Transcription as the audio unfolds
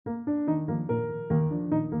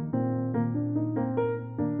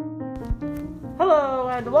Hello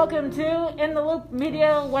and welcome to In the Loop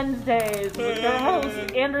Media Wednesdays with your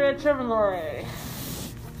host Andrea Trivenlore.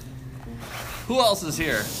 Who else is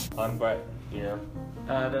here? I'm Brett here.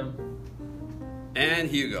 Adam. And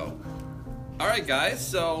Hugo. All right, guys.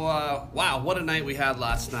 So, wow, what a night we had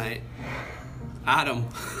last night. Adam,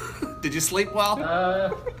 did you sleep well?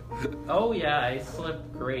 Oh yeah, I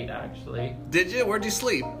slept great actually. Did you? Where'd you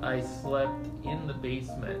sleep? I slept in the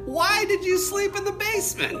basement Why did you sleep in the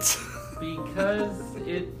basement? because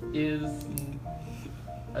it is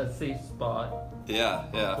a safe spot.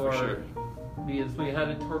 Yeah, for sure. Because we had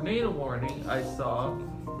a tornado warning I saw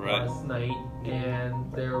Right. last night, and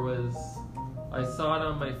I saw it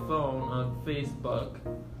on my phone on Facebook,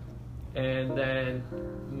 and then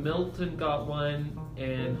Milton got one,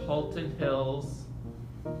 and Halton Hills,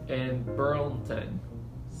 and Burlington.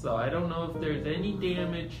 So I don't know if there's any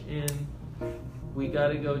damage in. We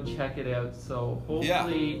gotta go check it out. So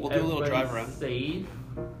hopefully we'll do a little drive around. safe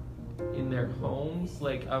in their homes.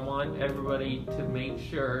 Like, I want everybody to make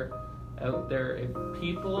sure out there, if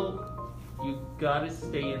people, you gotta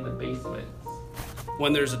stay in the basements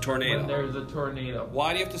When there's a tornado. when there's a tornado.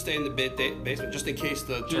 Why do you have to stay in the basement? Just in case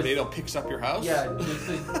the tornado picks up your house? Yeah,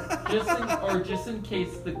 just in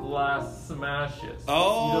case the glass smashes.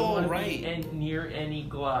 Oh, you don't want right. to be near any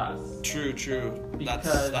glass. True.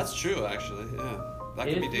 Because That's true, actually. Yeah, that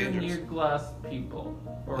could be If you're dangerous. near glass people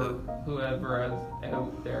or whoever is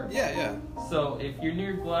out there. Yeah. So if you're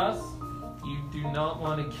near glass, you do not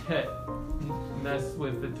want to mess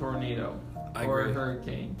with the tornado I or agree. a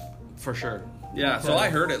hurricane. For sure. Yeah, so I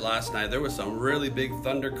heard it last night. There was some really big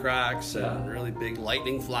thunder cracks and really big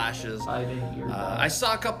lightning flashes. I didn't hear that. I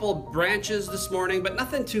saw a couple branches this morning, but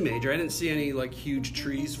nothing too major. I didn't see any like huge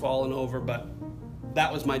trees falling over, but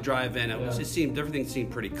that was my drive in. Everything seemed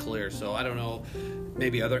pretty clear. So I don't know.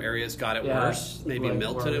 Maybe other areas got it worse. Maybe like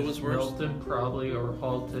Milton it was worse. Milton probably, or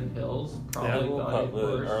Halton Hills probably I woke got it up really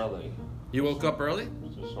worse. early. You woke up early?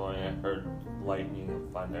 This morning I heard lightning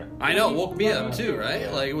and thunder. I know, it woke me up Yeah. too, right?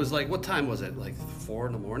 Yeah. Like it was like, what time was it? Like 4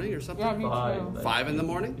 in the morning or something? Yeah, me Five. too. 5 in the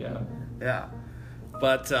morning? Yeah. Yeah.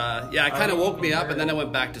 But it kind of woke me up, and then I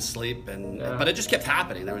went back to sleep. But it just kept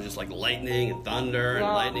happening. There was just like lightning and thunder and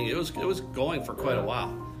Yeah. lightning. It was going for quite a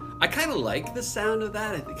while. I kind of like the sound of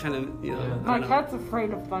that. I kind of I My don't know. cat's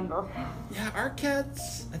afraid of thunder. Yeah, our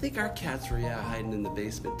cats. I think our cats were hiding in the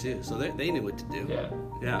basement too, so they knew what to do. Yeah.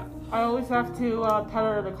 Yeah. I always have to pet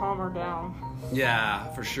her to calm her down. Yeah,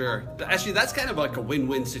 for sure. Actually, that's kind of like a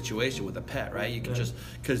win-win situation with a pet, right? You can just,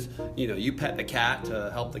 because, you pet the cat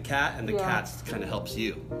to help the cat, and the cat kind of helps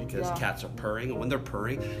you, because cats are purring. And when they're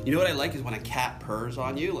purring, you know what I like is when a cat purrs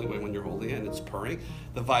on you, like when you're holding it and it's purring,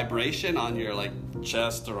 the vibration on your like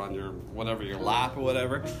chest or on your whatever, your lap or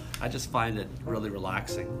whatever, I just find it really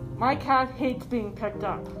relaxing. My cat hates being picked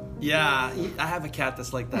up. Yeah, I have a cat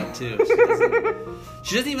that's like that too.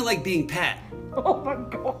 She doesn't even like being pet. Oh my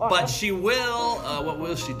god. But she will, what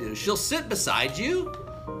will she do? She'll sit beside you,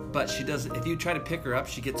 but she doesn't, if you try to pick her up,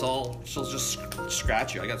 she'll just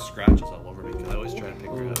scratch you. I got scratches all over me because I always try to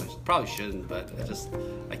pick her up. I probably shouldn't, but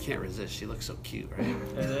I can't resist. She looks so cute, right?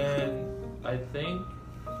 And then I think,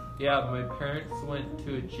 my parents went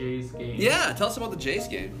to a Jays game. Yeah, tell us about the Jays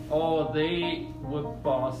game. Oh, they with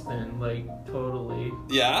Boston, like totally.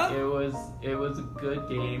 Yeah? It was a good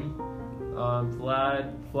game.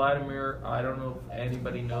 Vladimir, I don't know if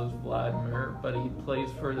anybody knows Vladimir, but he plays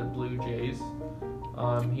for the Blue Jays.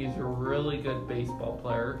 He's a really good baseball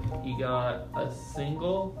player. He got a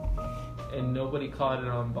single, and nobody caught it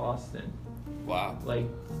on Boston. Wow. Like,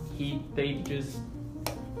 they just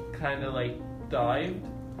kind of like dived,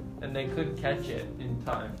 and they couldn't catch it in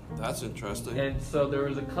time. That's interesting. And so there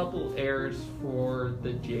was a couple errors for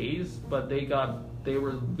the Jays, but they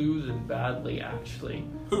were losing badly actually.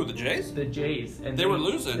 Who, the Jays? The Jays. And They were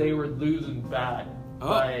losing? They were losing bad. Oh.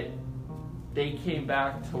 But they came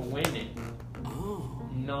back to win it. Oh.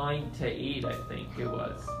 9-8, I think it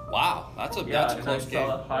was. Wow, that's a Yeah, and close I game.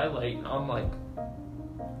 saw the highlight, and I'm like,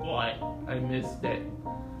 what? I missed it.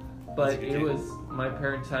 But a good it game. was, my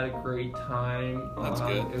parents had a great time. That's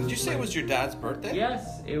good. Did you say it was your dad's birthday?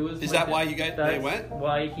 Yes, it was. Is my that dad- why they that's went?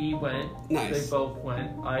 Why he went. Nice. They both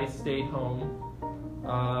went. I stayed home.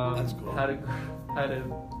 That's cool. Had a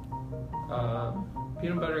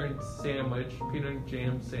peanut butter and sandwich, peanut and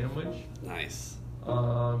jam sandwich. Nice.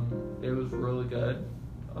 It was really good.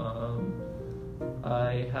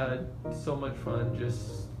 I had so much fun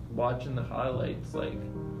just watching the highlights. Like,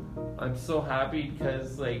 I'm so happy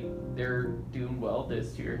because like they're doing well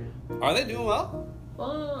this year. Are they doing well?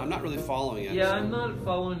 I'm I'm not really following it. Yeah, so- I'm not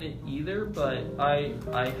following it either, but I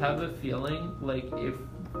have a feeling like if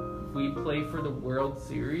we play for the World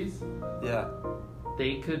Series, Yeah.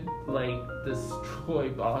 they could like destroy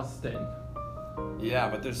Boston. Yeah,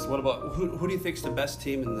 but there's what about who do you think's the best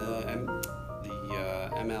team in the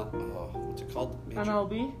ML? Oh, what's it called?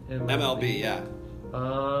 MLB. MLB. Yeah.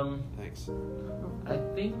 Thanks. I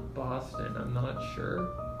think Boston. I'm not sure.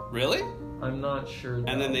 Really? I'm not sure.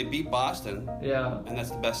 And then they beat Boston, Yeah, and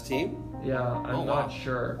that's the best team. yeah. I'm Oh, not wow.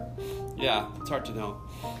 sure. Yeah, it's hard to know.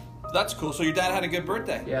 That's cool. So your dad had a good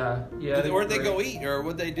birthday. Yeah, yeah. Where'd they go eat, or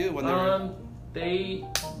what'd they do when they were?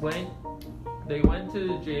 They went to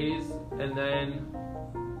the Jays, and then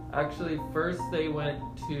actually first they went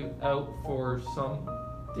out for some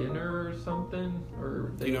dinner or something,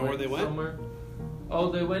 or they Do you know where they went? somewhere. Oh,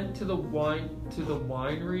 they went to the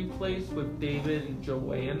winery place with David and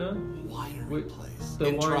Joanna. Winery place. The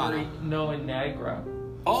in winery, Toronto. no, in Niagara.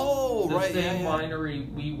 Oh, The right. same Yeah.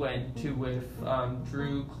 winery we went to with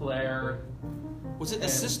Drew, Claire, Was it the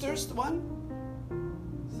and- sisters? The one?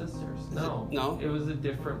 sisters. Is No, it- no? it was a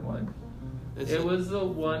different one. Is It was the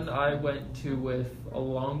one I went to with a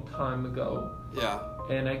long time ago, Yeah.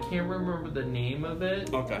 and I can't remember the name of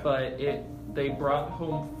it. Okay. But they brought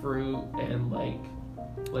home fruit and like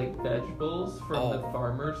vegetables from the Oh.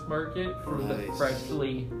 farmers market from the Nice.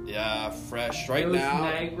 freshly. Yeah, fresh right it was now.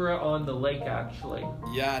 Niagara on the lake actually.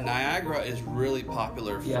 Yeah, Niagara is really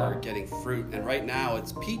popular for Yeah. getting fruit, and right now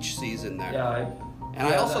it's peach season there. Yeah. And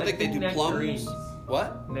I yeah, also think they do plums. nectarines.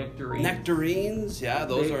 What? Nectarines. Nectarines, yeah,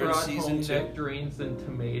 those they are in brought season home too. nectarines and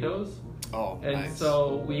tomatoes. Oh, And nice.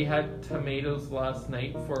 so we had tomatoes last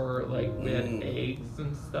night for we had eggs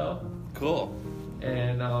and stuff. Cool.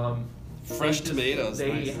 And Fresh tomatoes.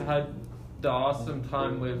 They Nice. had the awesome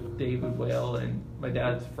time with David Whale and my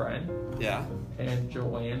dad's friend Yeah. and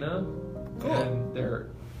Joanna. Cool. And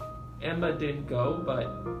Emma didn't go,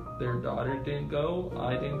 but their daughter didn't go.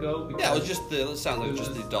 I didn't go because Yeah, it was just it sounds like it was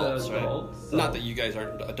just the just adults, the right? adults, so- Not that you guys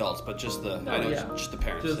aren't adults, but just the No, I know yeah. just the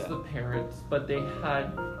parents. just yeah. the parents. But they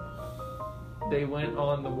went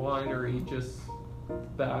on the winery just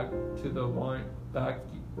back to the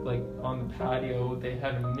on the patio. They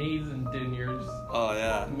had amazing vineyards, Oh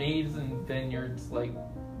yeah. like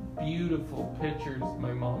beautiful pictures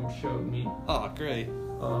my mom showed me. Oh great.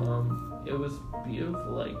 It was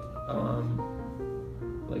beautiful,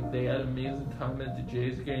 like they had amazing time at the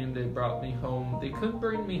Jays game. They brought me home. They couldn't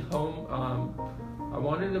bring me home. I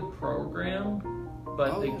wanted a program,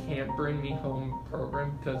 but Oh, they yeah. can't bring me home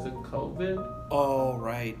program because of COVID. Oh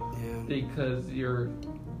right. Yeah. Because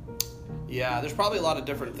Yeah, there's probably a lot of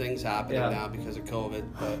different things happening Yeah. now because of COVID,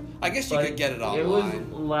 but I guess you but could get it It was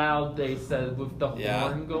online. loud. They said with the Yeah.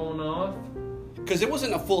 horn going off. Because it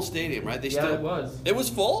wasn't a full stadium, right? They Yeah, still it was. It was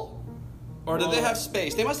full? Or did they Well, have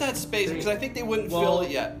space? They must have had space they- because I think they wouldn't well, fill it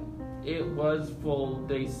yet. It was full.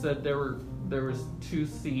 They said there was 2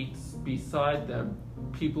 seats beside them.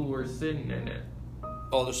 People were sitting in it.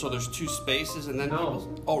 Oh, so there's 2 spaces and then No. people.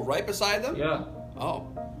 Oh, right beside them? Yeah. Oh,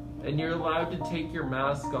 And you're allowed to take your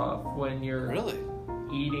mask off when you're really?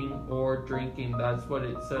 eating or drinking. That's what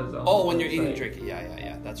it says on Oh, the when you're eating, website. drinking.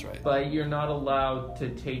 Yeah. That's right. But you're not allowed to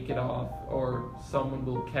take it off, or someone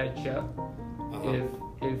will catch you Uh-huh.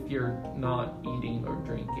 if you're not eating or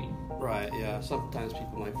drinking, Right. Yeah. Sometimes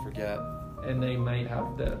people might forget. and they might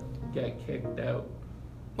have to get kicked out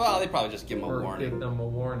Well, they probably just give them a or give warning. them a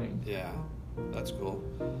warning. Yeah, that's cool.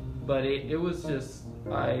 But it was just,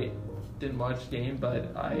 I didn't watch the game,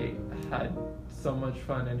 but I had so much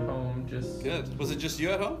fun at home. Just Good. Was it just you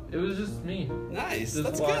at home? It was just me. Nice. Just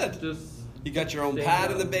That's watch, good. Just You got your own stay pad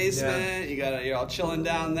in the down. basement. You're all chilling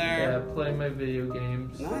down Yeah, there. play my video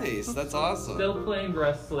games. Nice. That's awesome. Still playing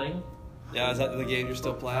wrestling. Yeah, is that the game you're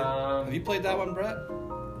still playing? Have you played that one, Brett?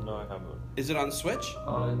 No, I haven't. Is it on Switch?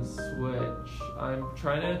 On Switch. I'm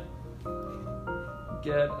trying to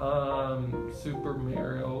get Super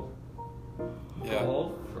Mario Yeah.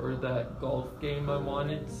 Golf, or that golf game I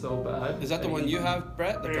wanted so bad. Is that the one you have,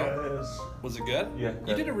 Brett? The Yeah, golf? it is. Was it good? Yeah, You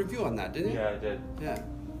good. did a review on that, didn't you? Yeah, I did. Yeah.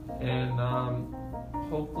 And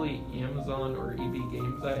hopefully Amazon or EB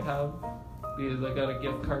Games I have, because I got a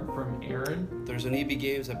gift card from Aaron. There's an EB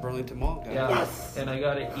Games at Burlington Mall, guys. Yeah, and I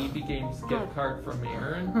got an EB Games gift card from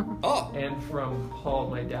Aaron Oh, and from Paul,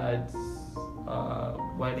 my dad's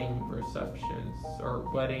wedding receptions or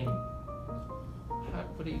wedding.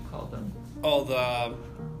 What do you call them? oh, the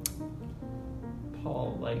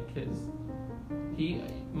Paul, like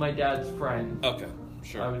my dad's friend. okay, I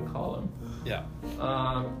sure, would call him. yeah,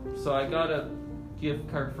 So I got a gift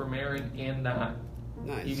card from Aaron and that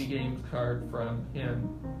nice. EB Games card from him.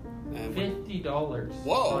 And $50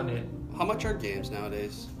 whoa, on it. how much are games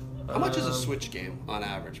nowadays? How much is a Um, Switch game on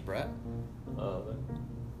average, Brett?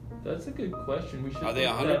 That's a good question. We should. Are they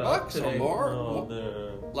look $100 that up or today. more? No,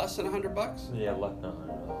 they're Less than $100? yeah, less than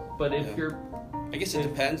 $100. But if Yeah. you're I guess it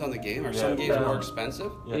depends on the game. Are Yeah, some games yeah. more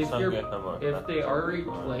expensive? Yeah, If some you're- get them more if they expensive. already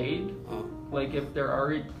played, Oh. like if they're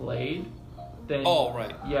already played, then Oh,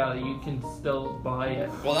 right. yeah, you can still buy it.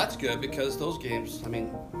 Well, that's good because those games, I mean,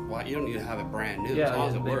 why you don't need to have it brand new as long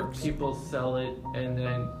as it then works. people sell it, and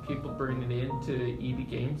then people bring it into EB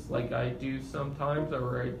Games, like I do sometimes,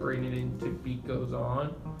 or I bring it into Beat Goes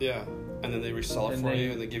On. Yeah, and then they resell it And for they-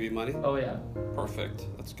 you and they give you money. Oh yeah, Perfect.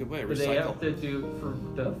 That's a good way to but they have recycle. to do it for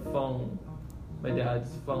the phone, my dad's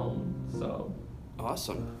phone. So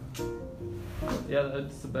Awesome. yeah,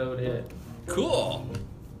 that's about it. Cool.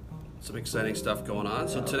 Some exciting stuff going on.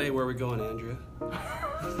 So today, where are we going, Andrea?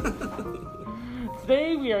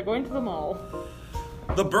 Today we are going to the mall.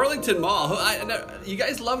 The Burlington Mall. You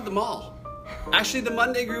guys love the mall. Actually, the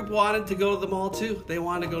Monday group wanted to go to the mall too. They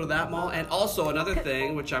wanted to go to that mall. And also another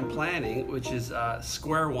thing, which I'm planning, which is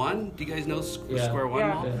Square One. Do you guys know Yeah. Square One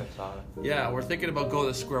Yeah. Mall? I saw it. Yeah, we're thinking about going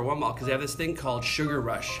to Square One Mall because they have this thing called Sugar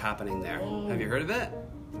Rush happening there. Have you heard of it?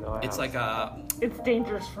 No, I It's like haven't. It's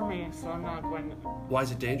dangerous for me, so I'm not going. why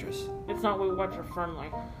is it dangerous? It's not what you're friendly.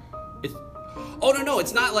 It's no,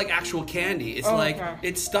 it's not like actual candy. It's Oh, like okay.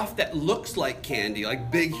 it's stuff that looks like candy,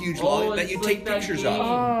 like big, huge Oh, lollipops that it's you like take that pictures game. of.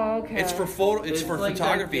 Oh, okay. It's for photo. It's for like that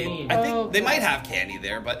photography. game. I think Oh, they okay. might have candy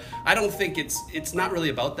there, but I don't think it's not really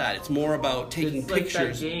about that. It's more about taking It's like that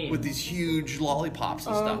pictures game. with these huge lollipops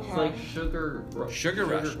and Oh, stuff. It's like Sugar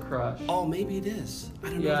Rush. Crush. Oh, maybe it is. I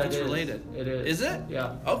don't know Yeah, if it's it is. related. It is. Is it?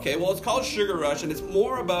 Yeah. Okay, well, it's called Sugar Rush, and it's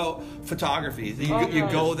more about photography. You Okay.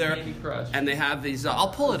 go there, Candy Crush. and they have these. I'll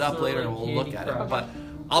pull it up Sort of later, like and we'll Candy look at Crush. it. But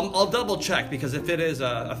I'll double check because if it is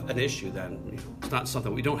an issue, then it's not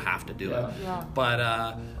something we don't have to do Yeah. it. Yeah.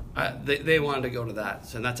 But they wanted to go to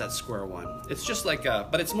that, and that's at Square One. It's just like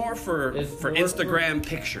but it's more for It's more Instagram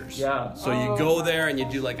pictures. Yeah. So you Oh, go there and you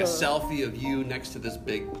do like a so- selfie of you next to this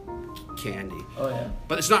big candy, Oh yeah.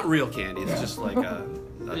 but it's not real candy. It's just like a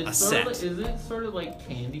It's set. sort of, isn't it sort of like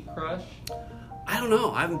Candy Crush? I don't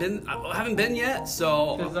know. I haven't been yet.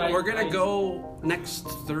 So 'Cause we're gonna I- go next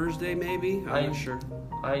Thursday, maybe. I'm not sure.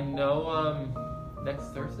 I know next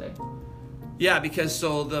Thursday. Yeah, because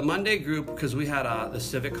so the Monday group, because we had the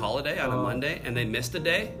civic holiday on a Oh. Monday, and they missed a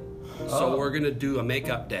day. So Oh. we're gonna do a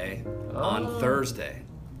makeup day on Oh. Thursday,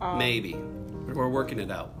 maybe. We're working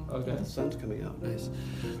it out. Okay. The sun's coming out, nice.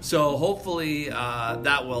 So hopefully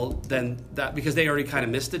that because they already kind of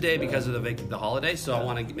missed a day because of the holiday. So I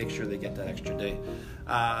want to make sure they get that extra day.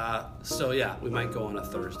 So yeah, we might go on a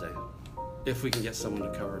Thursday if we can get someone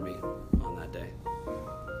to cover me on that day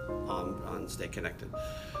on Stay Connected.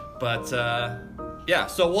 But yeah,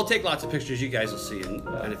 so we'll take lots of pictures. You guys will see,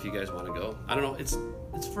 and if you guys want to go, I don't know. It's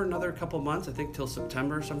for another couple months. I think till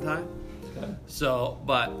September sometime. Okay. So,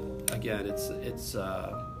 but again, it's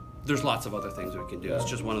there's lots of other things we can do. Yeah. It's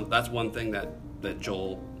just that's one thing that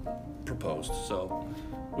Joel proposed. So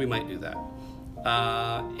we might do that.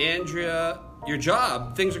 Andrea, your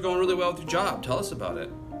job, things are going really well with your job. Tell us about it.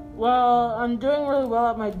 Well, I'm doing really well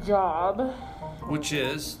at my job, Which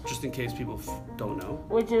is, just in case people don't know.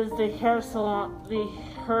 which is the hair salon, the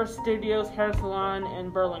Her Studios hair salon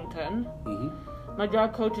in Burlington. Mm-hmm. My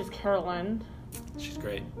job coach is Carolyn She's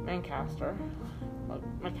great. Mancaster.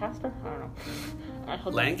 Mancaster? I don't know. I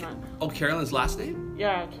hope Lank? that's not. Oh, Carolyn's last name?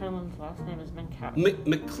 Yeah, Carolyn's last name is Mancaster.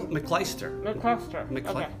 McCleister. Mancaster.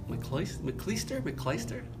 Okay.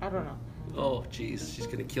 McCleister? I don't know. Oh, jeez, she's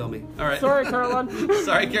gonna kill me. All right. Sorry, Carolyn.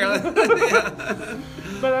 Sorry, Carolyn. Yeah.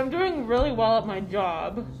 But I'm doing really well at my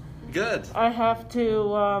job. Good. I have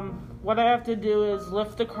to, what I have to do is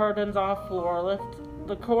lift the curtains off floor, lift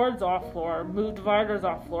the cords off floor, move dividers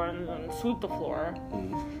off floor, and then sweep the floor,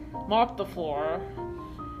 mop the floor,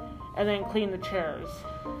 and then clean the chairs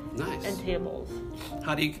Nice. and tables.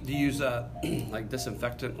 How do you use like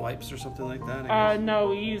disinfectant wipes or something like that? I guess? No,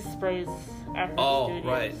 we use sprays after the Oh, studios.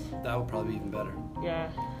 right. That would probably be even better. Yeah.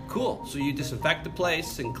 Cool. So you disinfect the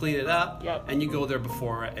place and clean it up. Yep. And you go there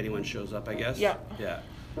before anyone shows up, I guess. Yep. Yeah.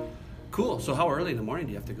 Cool. So how early in the morning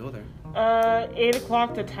do you have to go there? 8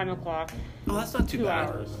 o'clock to 10 o'clock. Oh, that's not too 2 bad.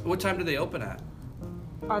 hours. What time do they open at?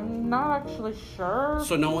 I'm not actually sure.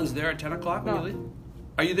 So no one's there at 10 o'clock when No. you leave?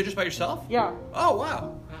 Are you there just by yourself? Yeah. Oh,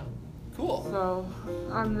 wow. Cool. So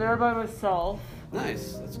I'm there by myself.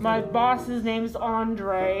 Nice. That's good. My boss's name's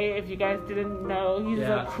Andre, if you guys didn't know. He's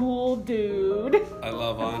Yeah. a cool dude. I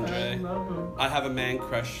love Andre. I have a man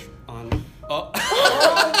crush on... Oh.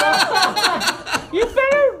 You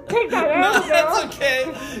better take that No, out, that's girl.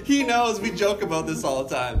 okay. He knows we joke about this all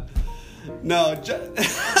the time. No,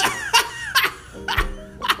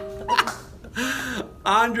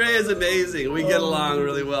 Andre is amazing. We get along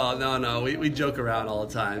really well. No, we joke around all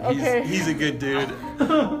the time. Okay. He's a good dude.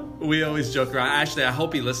 We always joke around. Actually, I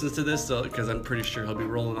hope he listens to this, because I'm pretty sure he'll be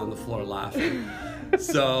rolling on the floor laughing.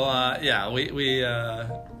 So yeah,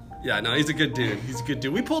 he's a good dude. He's a good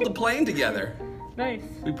dude. We pulled the plane together. Nice.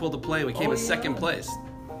 We pulled the plane. We came in second place.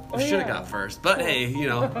 We should have got first. But hey,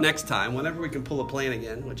 next time, whenever we can pull a plane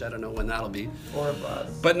again, which I don't know when that'll be. Or a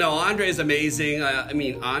bus. But no, Andre's amazing.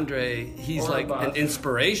 Andre, he's like an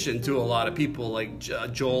inspiration to a lot of people. Like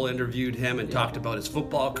Joel interviewed him and talked about his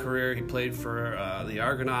football career. He played for the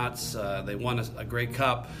Argonauts. They won a Grey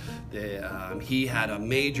Cup. He had a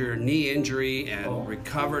major knee injury and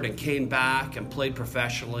recovered and came back and played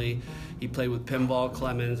professionally. He played with Pinball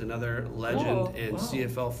Clemens, another legend in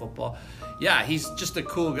CFL football. Yeah, he's just a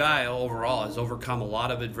cool guy overall. Has overcome a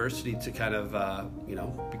lot of adversity to kind of,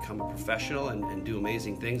 become a professional and do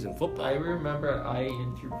amazing things in football. I remember I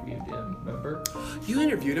interviewed him, remember? You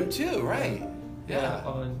interviewed him too, right? Yeah,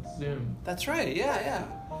 on Zoom. That's right, yeah.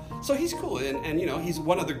 So he's cool, and he's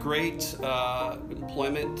one of the great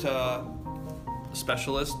employment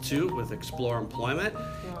specialists too with Explore Employment.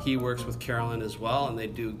 Yeah. He works with Carolyn as well, and they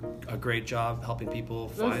do a great job helping people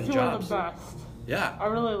find jobs. Those two are the best. Yeah. I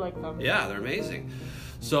really like them. Yeah, they're amazing.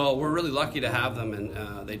 So we're really lucky to have them,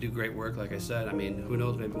 and they do great work, like I said. I mean, who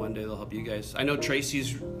knows, maybe one day they'll help you guys. I know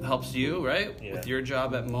Tracy's helps you, right? Yeah. With your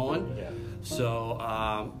job at Moen. Yeah. So,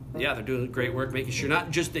 they're doing great work, making sure not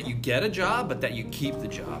just that you get a job, but that you keep the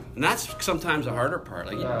job. And that's sometimes the harder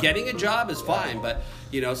part. Like, getting a job is fine, but,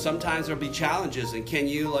 sometimes there'll be challenges, and can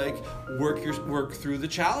you, work through the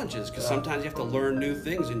challenges? Because sometimes you have to learn new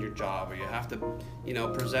things in your job, or you have to,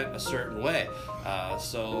 present a certain way.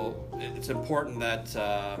 So it's important that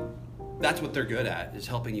that's what they're good at, is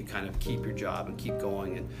helping you kind of keep your job and keep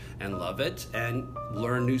going and love it and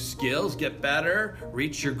learn new skills, get better,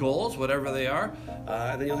 reach your goals, whatever they are,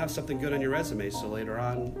 and then you'll have something good on your resume. So later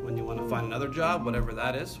on, when you want to find another job, whatever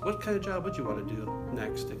that is, what kind of job would you want to do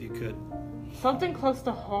next if you could? Something close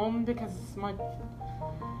to home because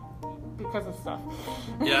of stuff.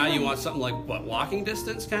 Yeah, you want something like what, walking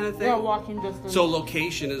distance kind of thing? Yeah, walking distance. So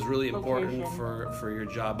location is really important for your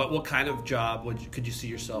job. But what kind of job could you see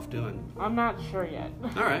yourself doing? I'm not sure yet.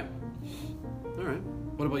 All right.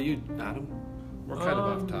 What about you, Adam? We're kind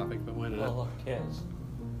of off topic, but why not? Well, kids.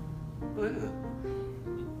 Oh, yeah.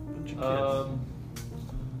 Bunch of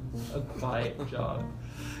kids. A quiet job.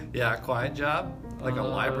 Yeah, a quiet job? Like a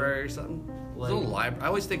library or something? A little library. I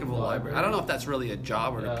always think of a library. I don't know if that's really a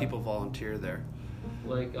job or do people volunteer there.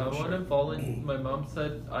 Like, I want to volunteer. My mom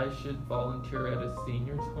said I should volunteer at a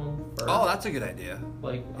senior's home first. Oh, that's a good idea.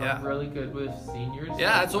 Like, I'm really good with seniors.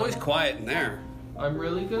 Yeah, it's always quiet in there. I'm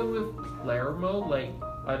really good with Palermo. Like,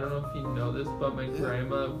 I don't know if you know this, but my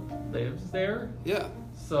grandma lives there. Yeah.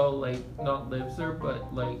 So, like, not lives there,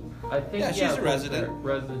 but, like, I think, she's a resident.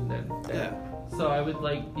 Resident there. Yeah. So I would,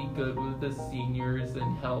 like, be good with the seniors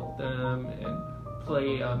and help them and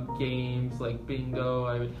play games like bingo.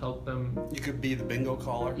 I would help them. You could be the bingo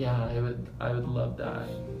caller. Yeah, I would love that.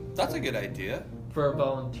 That's a good idea. For a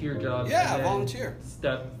volunteer job. Yeah, volunteer.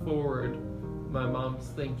 Step forward. My mom's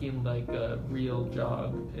thinking like a real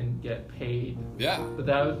job and get paid. Yeah. But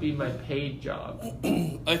that would be my paid job.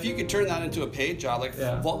 If you could turn that into a paid job,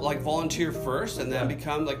 like volunteer first and then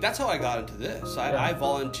become, like, that's how I got into this. I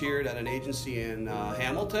volunteered at an agency in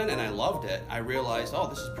Hamilton and I loved it. I realized,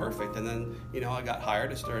 this is perfect. And then, I got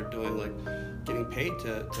hired. I started doing, getting paid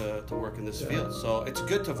to work in this field. So it's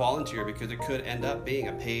good to volunteer because it could end up being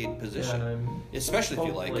a paid position, especially if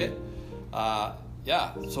you like it.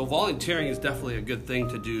 So volunteering is definitely a good thing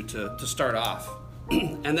to do to start off.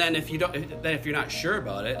 And then if you're not sure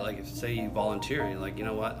about it, like if say you volunteer and you're like, you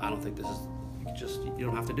know what, I don't think this is, you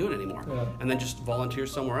don't have to do it anymore. Yeah. And then just volunteer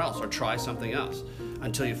somewhere else or try something else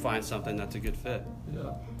until you find something that's a good fit.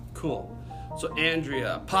 Yeah. Cool. So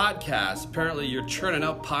Andrea, podcasts. Apparently you're churning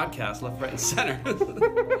out podcasts left, right, and center.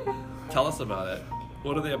 Tell us about it.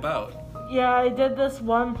 What are they about? Yeah, I did this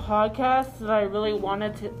one podcast that I really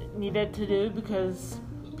needed to do because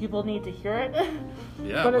people need to hear it.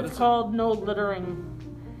 Yeah, but it's called No Littering.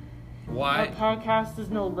 Why? My podcast is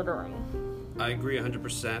No Littering. I agree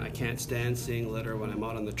 100%. I can't stand seeing litter when I'm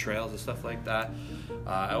out on the trails and stuff like that.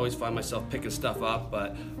 I always find myself picking stuff up,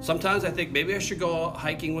 but sometimes I think maybe I should go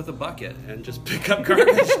hiking with a bucket and just pick up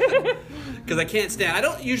garbage. Because I can't stand. I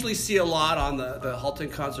don't usually see a lot on the Halton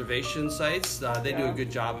conservation sites. They do a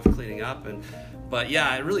good job of cleaning up, But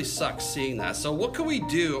yeah, it really sucks seeing that. So what can we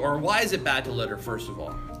do, or why is it bad to litter, first of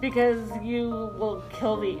all? Because you will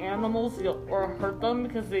kill the animals or hurt them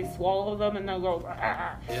because they swallow them and they'll go.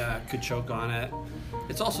 Ah. Yeah, could choke on it.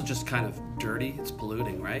 It's also just kind of dirty. It's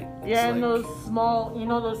polluting, right? Yeah, It's and those small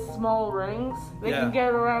rings, they Yeah. can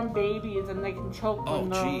get around babies and they can choke Oh, when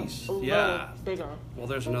they're jeez. a little Yeah. bigger. Well,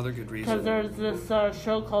 there's another good Because reason. there's this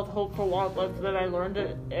show called Hope for Wildlife that I learned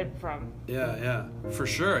it from. Yeah, for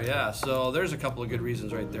sure, yeah. So there's a couple of good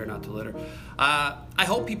reasons right there not to litter. I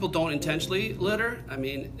hope people don't intentionally litter. I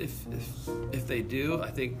mean, if they do, I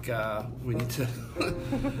think we need to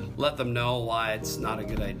let them know why it's not a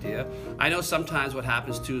good idea. I know sometimes what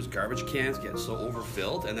happens too is garbage cans get so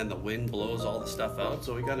overfilled and then the wind blows all the stuff out.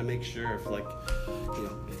 So we got to make sure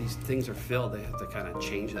if these things are filled, they have to kind of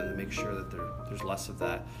change them to make sure that there's less of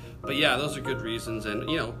that. But yeah, those are good reasons, and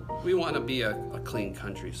we want to be a clean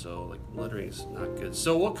country, so like littering is not good.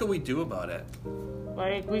 So what can we do about it?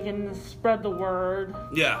 Like, we can spread the word.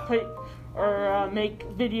 Yeah. Make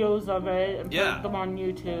videos of it and Yeah. put them on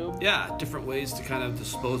YouTube. Yeah, different ways to kind of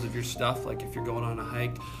dispose of your stuff. Like if you're going on a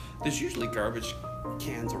hike, there's usually garbage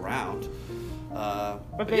cans around.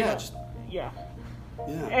 But they yeah, don't- just Yeah.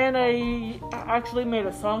 yeah. And I actually made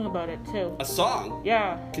a song about it too. A song?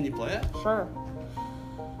 Yeah, Can you play it? sure.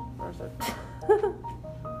 Where's it?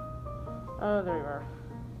 Oh, there you are.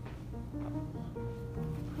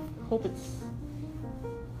 Hope it's.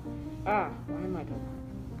 Why am I doing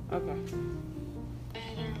that? Okay.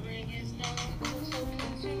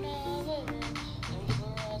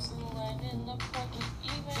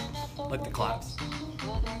 Like the claps.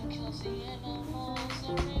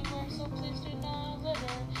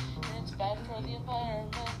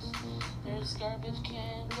 There's garbage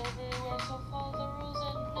cans everywhere, so follow the rules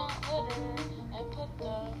and not litter, and put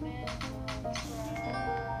them in your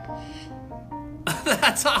trash.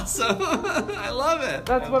 That's awesome. I love it.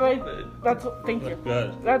 Thank you.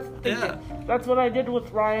 Good. Thank you. That's what I did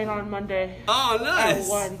with Ryan on Monday. Oh, nice.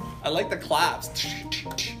 One. I like the claps.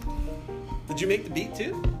 Did you make the beat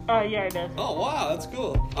too? Yeah, I did. Oh, wow, that's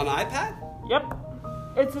cool. On iPad? Yep.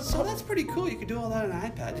 So that's pretty cool. You can do all that on an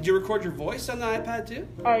iPad. Did you record your voice on the iPad too?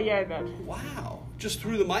 Yeah, I did. Wow. Just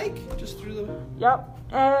through the mic? Just through the Yep.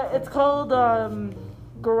 It's called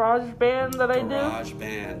GarageBand that I do.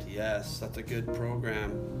 GarageBand. Yes, that's a good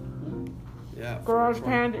program. Yeah.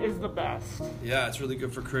 GarageBand is the best. Yeah, it's really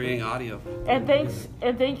good for creating audio. And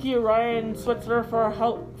thank you, Ryan Switzer, for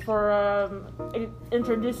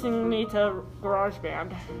introducing me to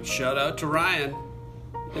GarageBand. Shout out to Ryan.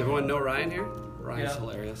 Everyone know Ryan here? Ryan's Yeah.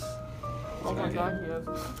 hilarious. Oh my God, he is.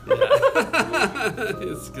 Yeah.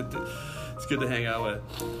 It's good to hang out with.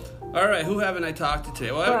 All right, who haven't I talked to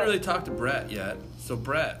today? Well, I haven't really talked to Brett yet. So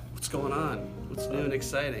Brett, what's going on? What's new and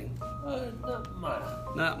exciting? Not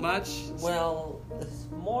much. Not much. Well, this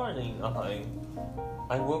morning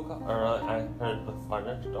I woke up early. I heard the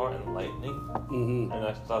thunderstorm and lightning, Mm-hmm. and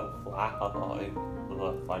I saw the flash of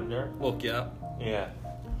the thunder. Woke you up. Yeah,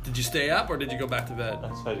 Did you stay up or did you go back to bed? I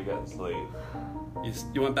tried to get to sleep.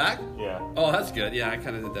 You went back? Yeah. Oh, that's good. Yeah, I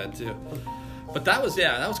kind of did that too. But that was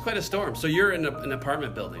quite a storm. So you're in an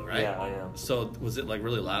apartment building, right? Yeah, I am. So was it like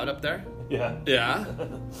really loud up there? Yeah. Yeah.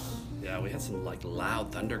 Yeah, we had some like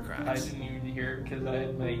loud thunder I cracks. didn't even hear it because I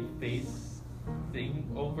had my face thing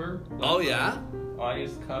over. Like, Oh yeah. my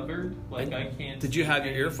eyes covered. Like I can't. Did you see have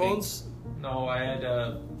your anything. earphones? No, I had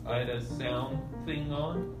a sound thing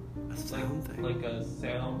on. A sound thing. Like a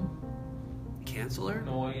sound Canceller?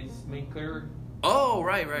 noise maker. Oh,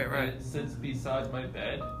 right. And it sits beside my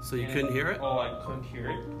bed. So you And- couldn't hear it? Oh, I couldn't hear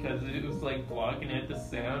it because it was like blocking out the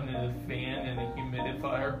sound and a fan and a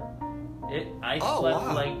humidifier.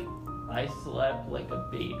 I slept like a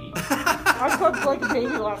baby. I slept like a baby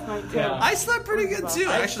last night too. Yeah. I slept pretty good too.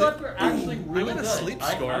 I Actually, slept actually really I got a good. sleep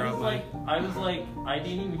I score was on like, I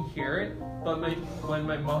didn't even hear it, but when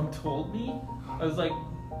my mom told me, I was like,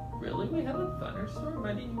 really? We had a thunderstorm?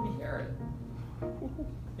 I didn't even hear it.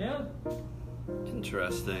 Yeah,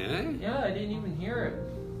 Interesting, eh? yeah, I didn't even hear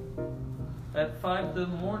it. At 5 in the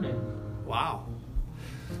morning. Wow.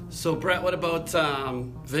 So Brett, what about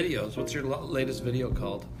videos? What's your latest video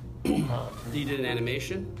called? You did an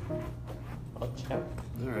animation? I'll check.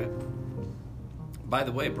 All right. By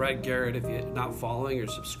the way, Brett Garrett, if you're not following or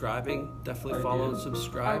subscribing, definitely I follow do. and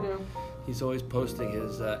subscribe. I do. He's always posting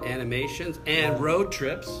his animations and road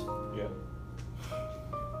trips, Yeah.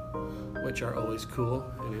 which are always cool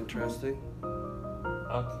and interesting.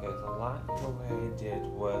 Okay, the last movie I did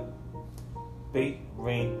was Big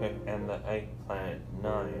Rainbow and the Eggplant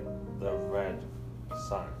 9, The Red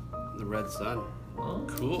Sun. The Red Sun. Huh?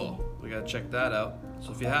 Cool. We gotta check that out.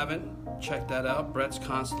 So if you haven't, check that out. Brett's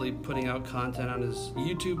constantly putting out content on his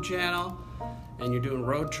YouTube channel, and you're doing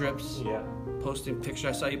road trips, Yeah. posting pictures.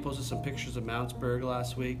 I saw you posted some pictures of Mountsburg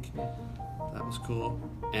last week. That was cool.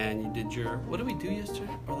 And you did your, what did we do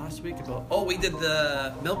yesterday or last week about? Oh, we did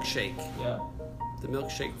the milkshake. Yeah. The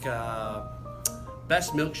milkshake,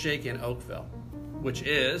 best milkshake in Oakville, which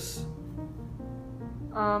is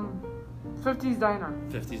 50's Diner.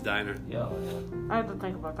 50's Diner. Yeah. I had to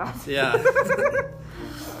think about that. Yeah.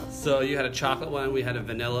 So you had a chocolate one, we had a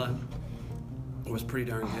vanilla. It was pretty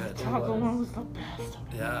darn good. Chocolate one was the best.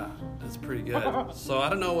 Yeah, it's pretty good. So I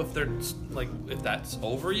don't know if they're like if that's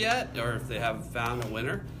over yet or if they have found a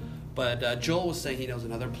winner. But Joel was saying he knows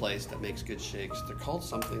another place that makes good shakes. They're called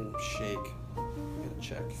something shake. I gotta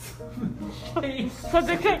check. But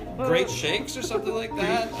they can't. Great shakes or something like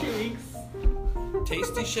that. Shakes.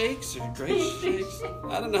 Tasty shakes or great shakes.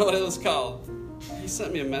 I don't know what it was called. He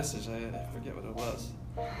sent me a message. I forget what it was.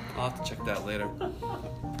 I'll have to check that later.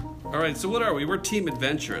 All right, so what are we? We're Team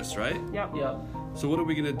Adventurous, right? Yep. Yeah. So what are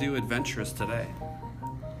we gonna do adventurous today?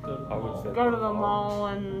 Good I would say. Go to the mall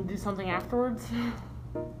and do something afterwards.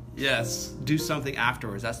 Yes, do something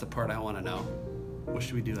afterwards. That's the part I want to know. What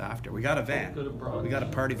should we do after? We got a van. Go to Bronx. We got a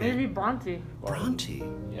party van. Maybe Bronte. Bronte.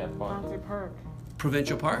 Yeah, fun. Bronte Park.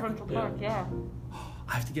 Provincial Park? Central Yeah. Park, yeah.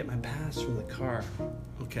 I have to get my pass from the car.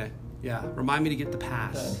 Okay. Yeah. Remind me to get the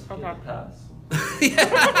pass. Okay. Okay. Pass.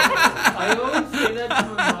 I always say that to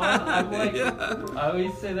my mom. I'm like, Yeah. I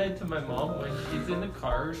always say that to my mom when she's in the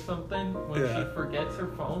car or something. When Yeah. she forgets her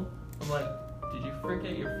phone, I'm like, "Did you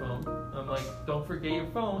forget your phone?" I'm like, "Don't forget your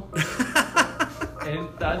phone." And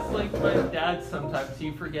that's like my dad. Sometimes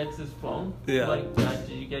he forgets his phone. Yeah. Like, Dad,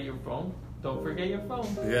 did you get your phone? Don't forget your phone.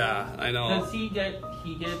 Yeah, I know. Because he gets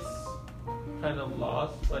kind of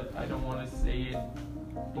lost, but I don't want to say it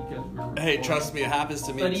because we're. Hey, trust me, it happens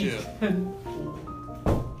to me But too.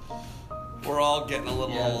 We're all getting a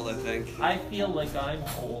little Yes. old, I think. I feel like I'm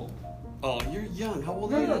old. Oh, you're young. How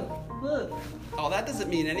old are you? Look, Oh, that doesn't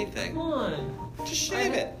mean anything. come on. Just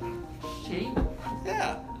shave it. Shave.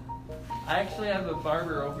 Yeah. I actually have a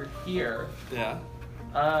barber over here. Yeah.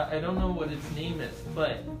 I don't know what his name is,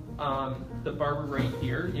 but the barber right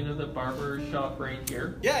here, you know, the barber shop right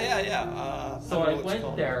here. Yeah. So don't know I what it's went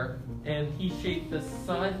called. there, and he shaved the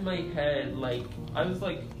side of my head. Like I was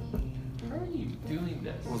like, "How are you doing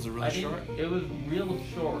this?" Was it really I didn't- short? It was real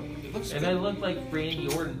short, It looks and good. I looked like Randy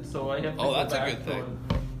Orton. So I have to Oh, go that's a back good to thing. him.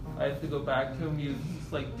 I have to go back to him. He was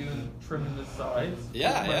just like trimming the sides.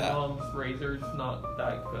 Yeah, My yeah. mom's razor's not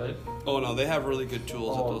that good. Oh no, they have really good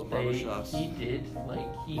tools at those barber shops. He did like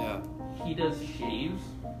Yeah. he does shaves.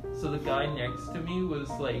 So the guy next to me was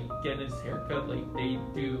like getting his haircut like they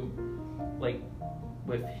do, like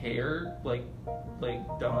with hair, like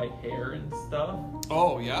dye hair and stuff.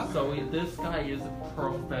 Oh yeah. So this guy is a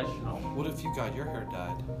professional. What if you got your hair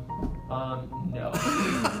dyed? No.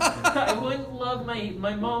 I wouldn't love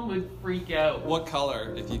my mom would freak out. What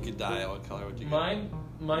color? If you could dye it, what color would you get?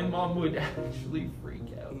 My mom would actually freak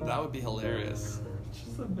out. That would be hilarious.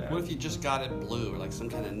 Just imagine. What if you just got it blue or like some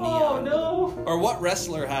kind of Oh neon? no! Or what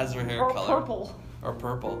wrestler has their hair Or color? purple. Or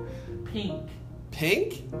purple. Pink.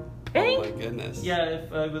 Pink? Pink? Oh my goodness. Yeah,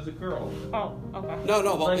 if I was a girl. Oh, okay. No,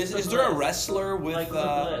 but Like is the there a Bliss. wrestler with Like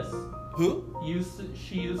the Bliss. who?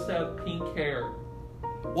 She used to have pink hair.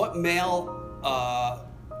 What male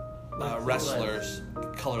Alexa wrestlers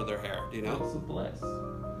color their hair? Do you know? Alexa Bliss.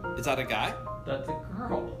 Is that a guy? That's a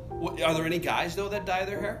girl. Are there any guys though that dye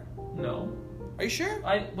their hair? No. Are you sure?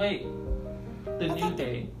 Wait. The New thought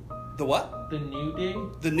Day. The what? The New Day.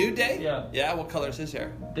 The New Day? Yeah. Yeah. What color is his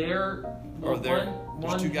hair? There's there's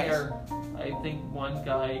one two guys? hair. I think one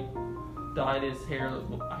guy dyed his hair.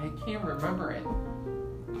 I can't remember it.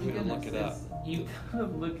 I'm gonna look it up. You gotta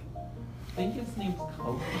look. I think his name's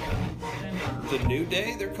Kofi. The New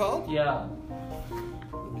Day, they're called? Yeah.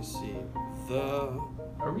 Let me see. The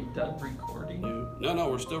Are we done recording? New. No,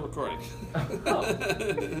 we're still recording. Oh.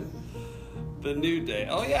 The New Day.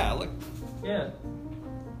 Oh yeah, look. Yeah.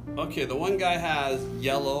 Okay, the one guy has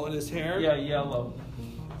yellow in his hair. Yeah, yellow.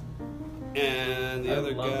 And the I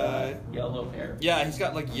other love guy. that. Yellow hair. Yeah, he's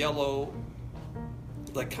got like yellow,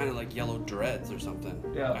 like kind of like yellow dreads or something.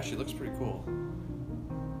 Yeah. Actually, looks pretty cool.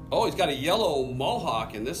 Oh, he's got a yellow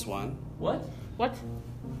mohawk in this one. What? What?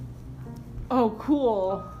 Oh,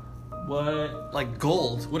 cool. What? Like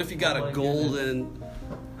gold. What if you got Oh a my golden?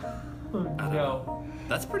 don't No.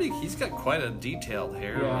 That's pretty. He's got quite a detailed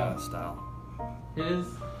hair Yeah. style. His,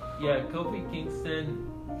 yeah, Kofi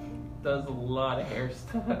Kingston, does a lot of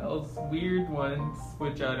hairstyles, weird ones,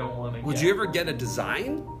 which I don't want to get. Would you ever get a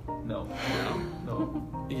design? No.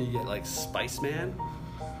 No. You could get like Spice Man?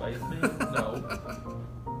 Spice Man? No.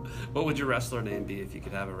 What would your wrestler name be if you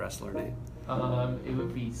could have a wrestler name? It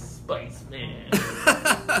would be Spice Man.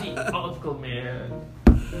 The Uncle Man.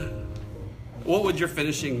 What would your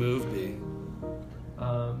finishing move be?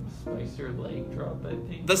 Spicer leg drop, I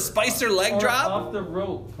think. The Spicer leg Or drop? Off the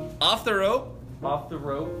rope. Off the rope? Off the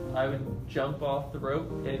rope. I would jump off the rope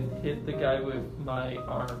and hit the guy with my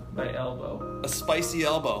arm, my elbow. A spicy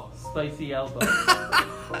elbow. Spicy elbow.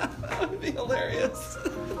 That would be hilarious.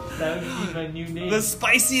 That would be my new name. The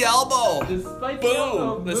spicy elbow. The spicy Boom.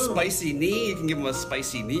 elbow. The Boom. spicy knee. You can give him a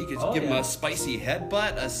spicy knee. You can give him yeah. a spicy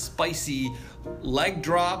headbutt, a spicy leg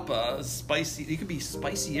drop, a spicy. You could be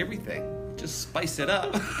spicy everything. Just spice it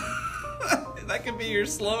up. That could be your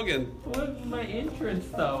slogan. What's my entrance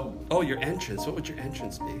though? Oh, your entrance. What would your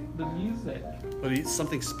entrance be? The music. Would it be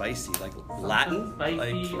something spicy, like Latin? Spicy.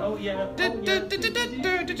 Like, Oh yeah. Spicy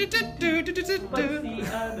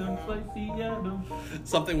Adam. Spicy Adam.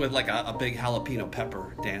 something with like a big jalapeno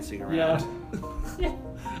pepper dancing around. Yeah.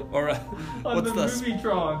 Or On the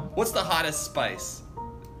Movie-tron. what's the hottest spice?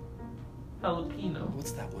 Jalapeno.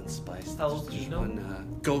 What's that one spice? Jalapeno? There's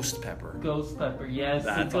one ghost pepper. Ghost pepper. Yes,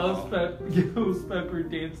 That's the all. ghost pepper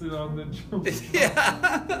dancing on the drum.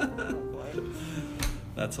 Yeah.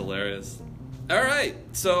 That's hilarious. All right.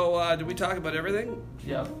 So did we talk about everything?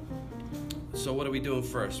 Yep. So what are we doing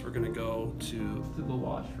first? We're gonna go to To the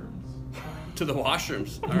washrooms. the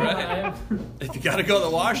washrooms. All right. If you gotta go to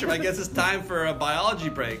the washroom, I guess it's time for a biology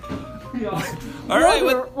break. Yeah. All right.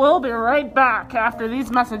 We'll be right back after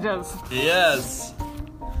these messages. Yes.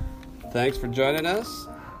 Thanks for joining us.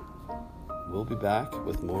 We'll be back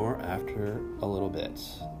with more after a little bit.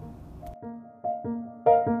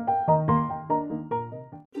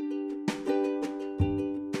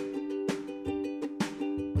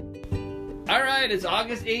 All right, it's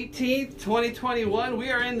August 18th, 2021. We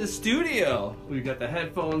are in the studio. We've got the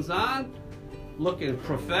headphones on, looking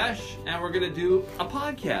profesh, and we're going to do a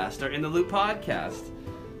podcast, our In the Loop podcast.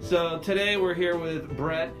 So today we're here with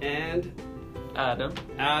Brett and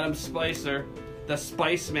Adam Spicer, the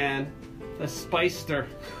Spice Man, the Spicester.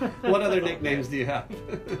 What other nicknames do you have?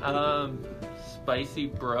 Spicy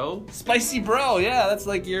Bro. Spicy Bro, yeah, that's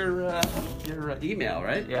like your email,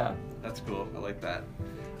 right? Yeah. That's cool. I like that.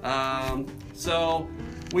 So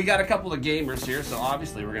we got a couple of gamers here, so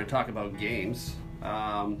obviously we're going to talk about games.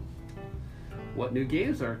 What new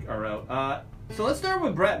games are out? So let's start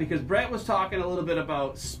with Brett, because Brett was talking a little bit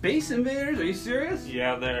about Space Invaders. Are you serious?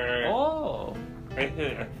 Yeah, they're Oh. it's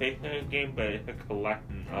a stationary game, but it's a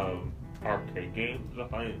collection of arcade games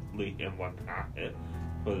leaked in one packet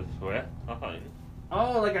for the Switch.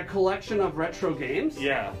 Oh, like a collection of retro games?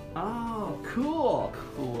 Yeah. Oh, cool.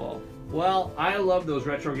 Cool. Well, I love those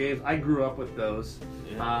retro games. I grew up with those.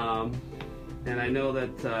 Yeah. And I know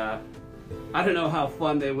that, I don't know how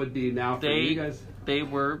fun they would be now for you guys. They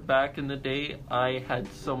were back in the day. I had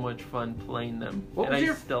so much fun playing them, What and was I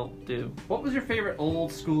your- still do. What was your favorite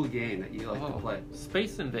old school game that you like to play?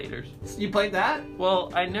 Space Invaders. You played that?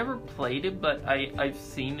 Well, I never played it, but I've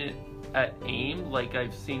seen it at AIM. Like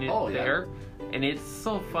I've seen it Oh, yeah. there, and it's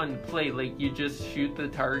so fun to play. Like you just shoot the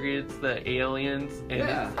targets, the aliens, and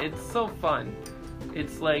Yeah. it's so fun.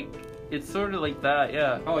 It's sort of like that,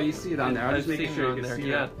 yeah. Oh, you see it on there. I'm just I've making seen sure it you on can there, see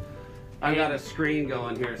yeah. it. I've got a screen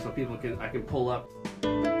going here so I can pull up.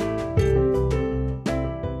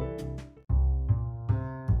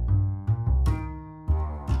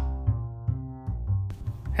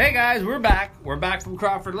 Hey guys, we're back. We're back from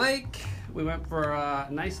Crawford Lake. We went for a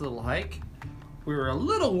nice little hike. We were a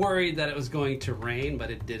little worried that it was going to rain, but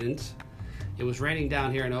it didn't. It was raining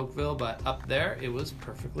down here in Oakville, but up there it was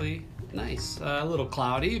perfectly nice. A little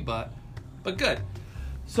cloudy, but good.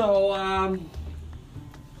 So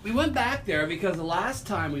we went back there because the last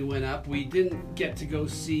time we went up, we didn't get to go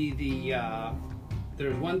see the.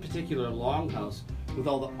 There's one particular longhouse with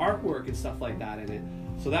all the artwork and stuff like that in it.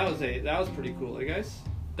 So that was pretty cool, eh, guys?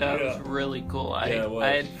 That Yeah. was really cool. Yeah, it was. I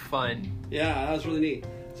had fun. Yeah, that was really neat.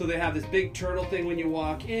 So they have this big turtle thing when you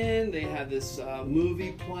walk in. They had this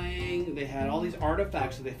movie playing. They had all these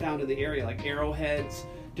artifacts that they found in the area, like arrowheads,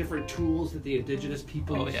 different tools that the indigenous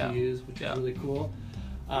people Oh, used yeah. to use, which Yeah. is really cool.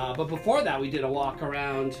 But before that, we did a walk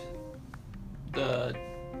around The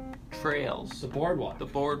trails, the boardwalk. the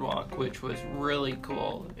boardwalk, which was really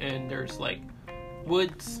cool. And there's like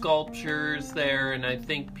wood sculptures there, and I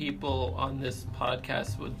think people on this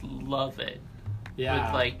podcast would love it. Yeah.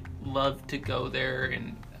 Would like love to go there,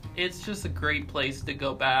 and it's just a great place to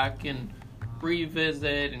go back and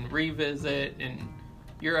revisit and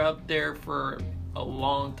you're up there for a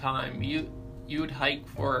long time. You would hike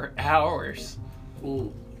for hours.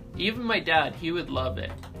 Ooh. Even my dad, he would love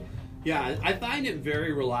it. Yeah, I find it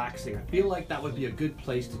very relaxing. I feel like that would be a good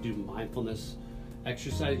place to do mindfulness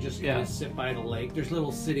exercise. Just kind of sit by the lake. There's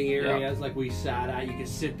little sitting areas like we sat at. You could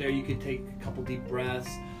sit there. You could take a couple deep breaths,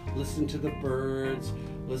 listen to the birds,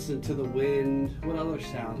 listen to the wind. What other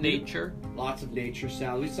sounds? Nature. Lots of nature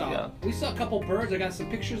sounds. We saw a couple birds. I got some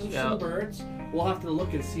pictures of some birds. We'll have to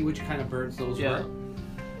look and see which kind of birds those were.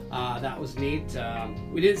 That was neat.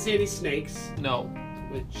 We didn't see any snakes. No.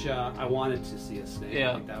 Which I wanted to see a snake.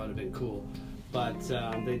 Yeah. I think that would have been cool. But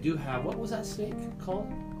they do have, what was that snake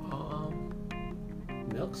called?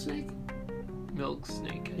 Milk snake? Milk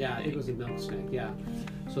snake. I think it was a milk snake, yeah.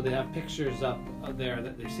 So they have pictures up there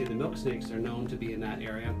that they say the milk snakes are known to be in that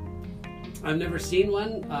area. I've never seen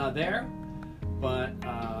one there, but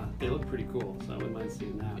they look pretty cool, so I wouldn't mind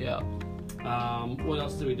seeing that. Yeah. What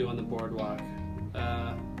else did we do on the boardwalk?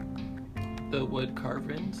 The wood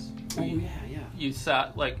carvings. Oh, yeah. You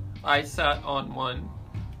sat, I sat on one,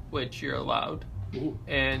 which you're allowed. Ooh.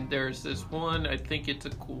 And there's this one, I think it's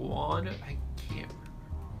iguana. I can't remember.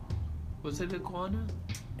 Was it iguana?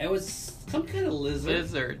 It was some kind of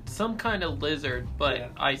lizard. Some kind of lizard, but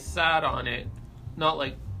I sat on it. Not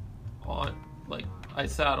I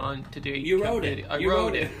sat on today. You rode it. I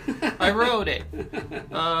rode it. I rode it.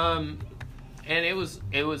 And it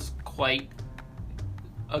was quite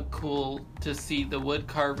cool to see the wood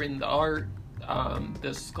carving, the art,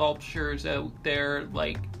 the sculptures out there,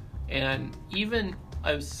 and even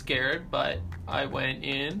I was scared, but I went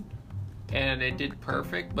in and it did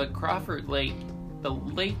perfect. But Crawford Lake, the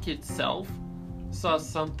lake itself, saw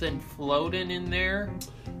something floating in there.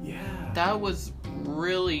 Yeah. That was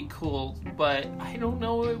really cool, but I don't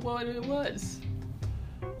know what it was.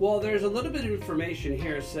 Well, there's a little bit of information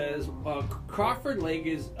here. It says Crawford Lake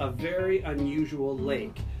is a very unusual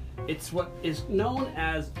lake. It's what is known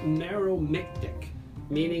as meromictic,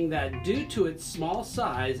 meaning that due to its small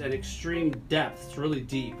size and extreme depth, it's really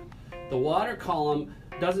deep, the water column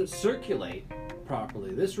doesn't circulate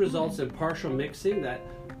properly. This results in partial mixing, that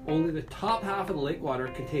only the top half of the lake water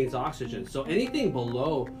contains oxygen. So anything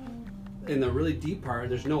below, in the really deep part,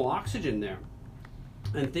 there's no oxygen there,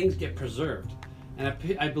 and things get preserved. And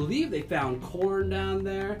I believe they found corn down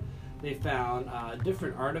there. They found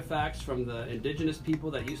different artifacts from the indigenous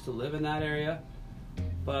people that used to live in that area.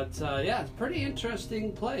 But it's a pretty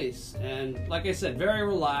interesting place. And like I said, very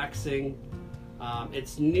relaxing.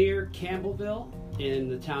 It's near Campbellville in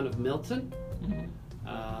the town of Milton.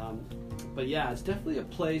 But yeah, it's definitely a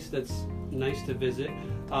place that's nice to visit.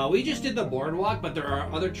 We just did the boardwalk, but there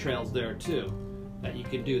are other trails there too that you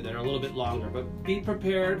can do that are a little bit longer. But be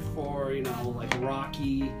prepared for,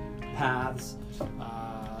 rocky paths.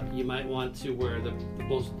 You might want to wear the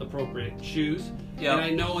most appropriate shoes. Yeah. And I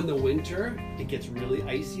know in the winter it gets really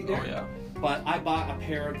icy there. Oh, yeah. But I bought a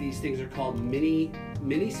pair of these things. They're called mini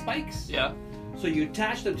spikes. Yeah. So you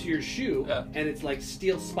attach them to your shoe, and it's like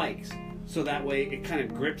steel spikes. So that way it kind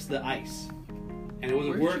of grips the ice. And it was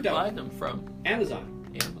Where'd worked you out. buy them from? Amazon.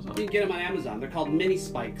 You Amazon. can get them on Amazon. They're called mini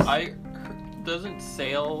spikes. Doesn't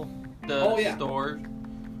Sale store?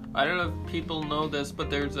 I don't know if people know this,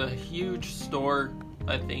 but there's a huge store,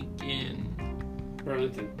 I think, in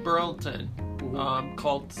Burlington,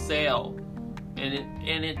 called Sale, and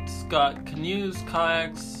it's got canoes,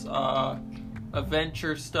 kayaks,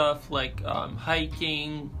 adventure stuff like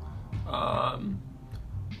hiking,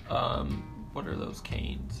 what are those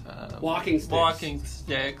canes? Walking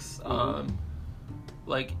sticks.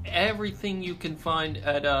 Like everything you can find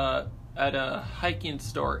at a hiking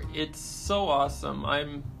store. It's so awesome.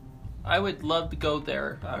 I would love to go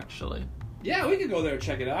there, actually. Yeah, we could go there and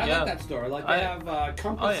check it out. I like that store. They have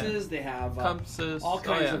compasses. They have compasses. All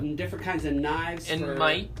kinds of different kinds of knives and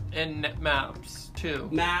maps too.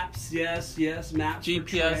 Maps, yes, maps.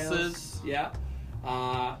 GPSs. Yeah.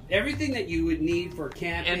 Everything that you would need for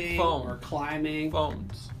camping or climbing.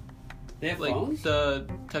 Phones. They have phones? The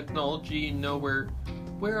technology,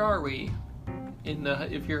 where are we?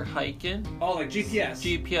 If you're hiking. Oh, like GPS.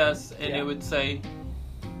 GPS, and it would say,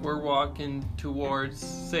 we're walking towards,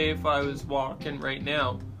 say if I was walking right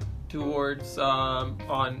now, towards,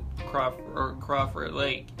 on Crawford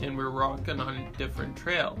Lake, and we're walking on a different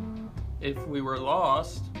trail. If we were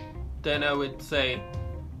lost, then I would say,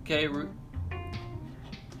 okay,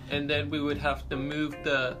 and then we would have to move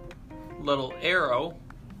the little arrow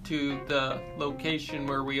to the location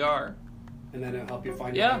where we are. And then it'll help you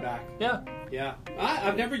find your way back. Yeah.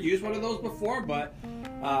 I've never used one of those before, but...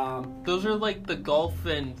 those are like the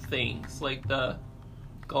golfing things, like the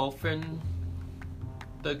golfing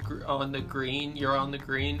on the green. You're on the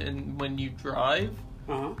green, and when you drive,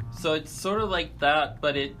 Uh-huh. so it's sort of like that,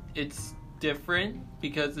 but it's different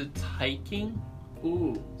because it's hiking.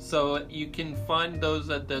 Ooh. So you can find those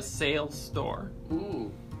at the sales store.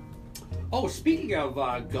 Ooh. Oh, speaking of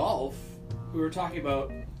golf, we were talking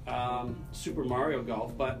about Super Mario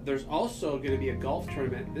Golf, but there's also going to be a golf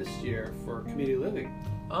tournament this year for community living.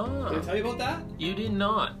 Did I Ah, tell you about that? you did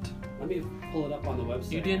not. Let me pull it up on the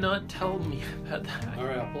website. You did not tell me about that. All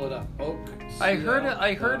right, I'll pull it up. Oak. I heard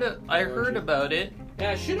about it.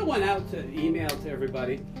 Yeah, I should have went out to email to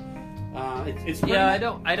everybody. It's Yeah,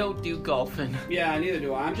 pretty- I don't do golfing. Yeah, neither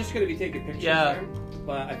do I. I'm just going to be taking pictures Yeah. there,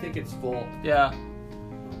 but I think it's full. Yeah,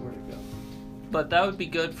 Where'd it go? but that would be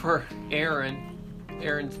good for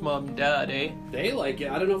Aaron's mom and dad, eh? They like it.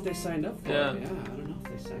 I don't know if they signed up for Yeah. it. Yeah, I don't know if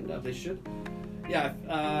they signed up. They should. Yeah,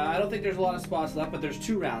 I don't think there's a lot of spots left, but there's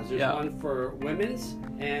 2 rounds. There's Yeah. one for women's,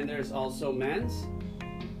 and there's also men's.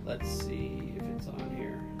 Let's see if it's on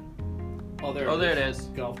here. Oh, there it is.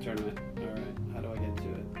 Golf tournament. All right, how do I get to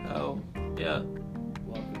it? Oh, yeah.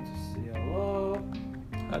 Welcome to CLO.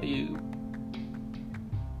 How do you?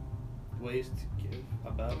 Ways to give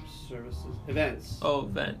about services. Events. Oh,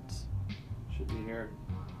 events. Should be here.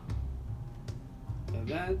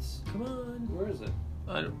 Events. Come on. Where is it?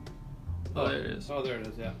 I don't. Oh, there it is. Oh, there it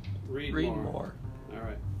is, yeah. Read more. All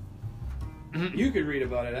right. You could read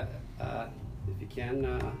about it if you can.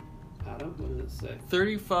 Adam, what does it say?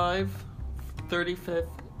 35th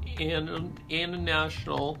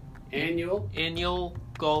International Annual.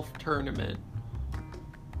 Golf Tournament.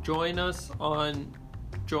 Join us on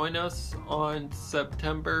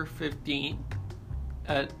September 15th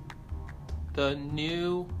at the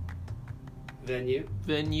new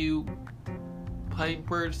venue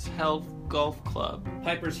Piper's Health Golf Club.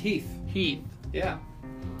 Piper's Heath. Heath. Yeah.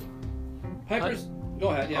 Piper's. Go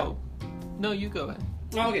ahead, yeah. Oh. No, you go ahead.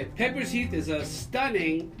 Okay, Piper's Heath is a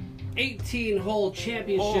stunning 18-hole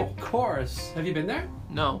championship course. Have you been there?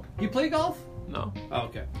 No. You play golf? No. Oh,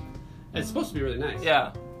 okay. It's supposed to be really nice.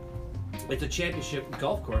 Yeah. It's a championship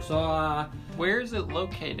golf course. So, Where is it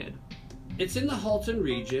located? it's in the Halton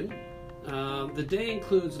region. The day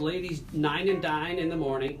includes ladies 9 and dine in the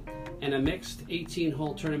morning and a mixed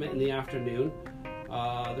 18-hole tournament in the afternoon.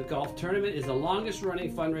 The golf tournament is the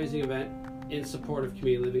longest-running fundraising event in support of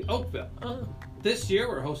community living Oakville. Oh. This year,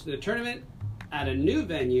 we're hosting a tournament at a new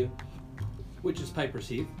venue, which is Piper's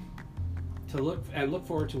Heath, look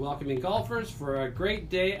forward to welcoming golfers for a great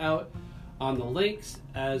day out on the links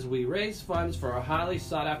as we raise funds for our highly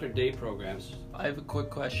sought-after day programs. I have a quick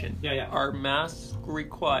question. Yeah. Are masks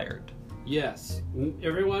required? Yes,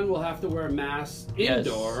 everyone will have to wear masks Yes.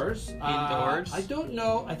 indoors. Indoors. I don't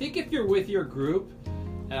know. I think if you're with your group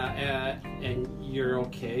and you're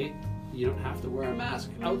okay, you don't have to wear a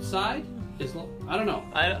mask outside. I don't know.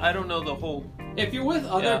 I don't know the whole. If you're with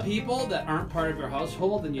other Yeah. people that aren't part of your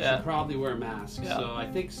household, then you Yeah. should probably wear masks. Yeah. So I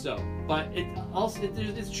think so. But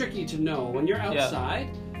it's tricky to know. When you're outside,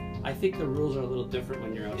 I think the rules are a little different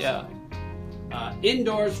when you're outside.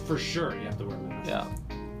 Indoors, for sure, you have to wear masks. Yeah.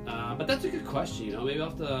 But that's a good question. Maybe I'll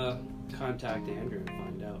have to contact Andrew and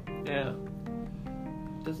find out. Yeah.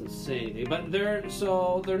 It doesn't say anything, but they're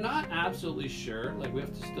not absolutely sure. Like we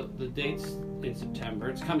have to the date's in September.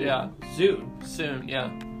 It's coming soon. Soon. Yeah.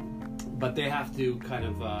 But they have to kind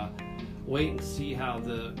of wait and see how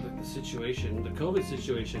the situation, the COVID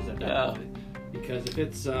situation is at that point. Because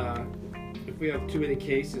if we have too many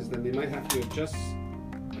cases, then they might have to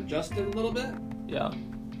adjust it a little bit. Yeah.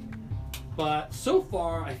 But so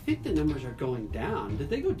far, I think the numbers are going down. Did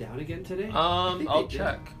they go down again today? I think I'll they did.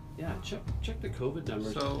 check. Yeah, check the COVID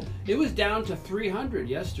numbers. So It was down to 300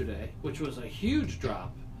 yesterday, which was a huge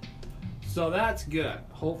drop. So that's good.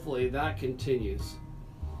 Hopefully that continues.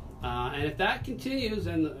 And if that continues,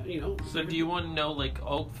 and So do you want to know like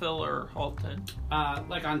Oakville or Halton?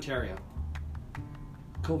 like Ontario,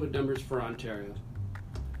 COVID numbers for Ontario.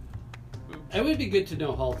 It would be good to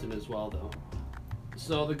know Halton as well, though.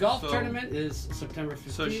 So the golf tournament is September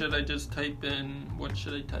 15th. So should I just type in? What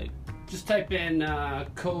should I type? Just type in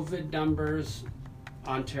COVID numbers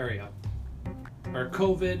Ontario. Or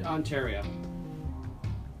COVID Ontario.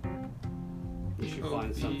 You should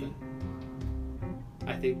find something.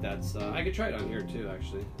 I think that's... I could try it on here too,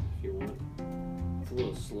 actually, if you want. It's a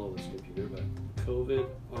little slow, this computer, but COVID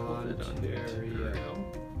Ontario.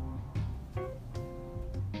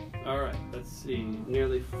 Alright, let's see.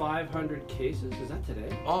 Nearly 500 cases. Is that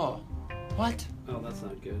today? Oh, what? Oh, that's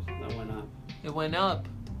not good. That went up. It went up.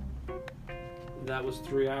 That was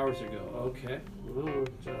 3 hours ago. Okay. Oh,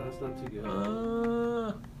 that's not too good.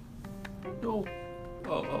 No.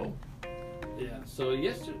 Oh. Yeah. So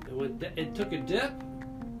yesterday it took a dip,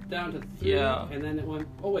 down to 3, Yeah. and then it went.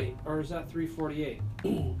 Oh wait, or is that 348?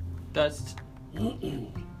 That's. Let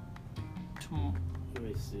me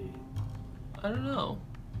see. I don't know.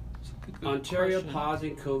 It's a good Ontario question.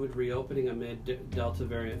 pausing COVID reopening amid Delta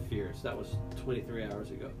variant fears. That was 23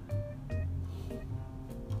 hours ago.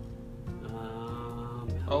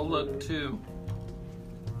 I'll look too.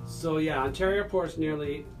 So yeah, Ontario reports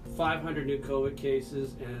nearly 500 new COVID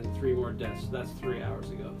cases and 3 more deaths. So that's 3 hours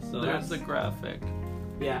ago. So There's that's the graphic.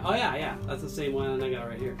 yeah. Oh yeah. That's the same one I got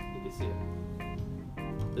right here. You can see it.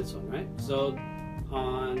 This one, right? So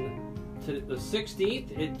on to the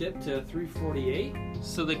 16th, it dipped to 348.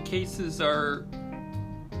 So the cases are.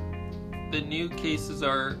 The new cases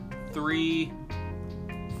are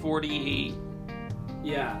 348.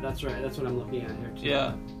 Yeah, that's right. That's what I'm looking at here too.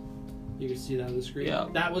 Yeah. You can see that on the screen. Yeah.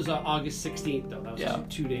 That was August 16th though. That was Yeah.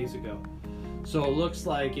 2 days ago. So it looks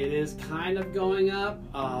like it is kind of going up.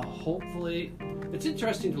 Hopefully, it's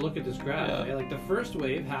interesting to look at this graph. Yeah. Right? Like the first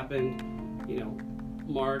wave happened,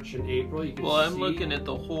 March and April. You can Well, I'm see. looking at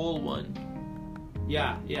the whole one.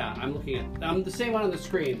 Yeah. I'm looking at the same one on the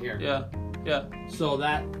screen here. Yeah. Yeah. So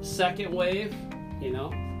that second wave,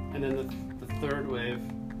 and then the third wave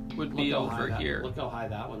Would be look how high over here. Look how high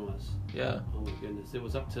that one was. Yeah. Oh my goodness, it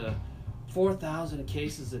was up to 4,000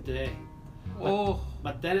 cases a day. Oh.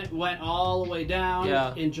 But then it went all the way down.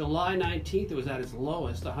 Yeah. In July 19th, it was at its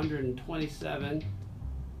lowest, 127.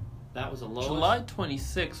 That was the lowest. July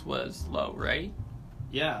 26 was low, right?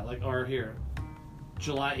 Yeah, or here.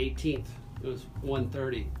 July 18th, it was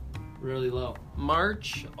 130. Really low.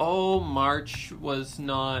 March was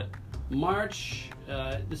not.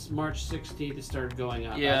 This March 16th, it started going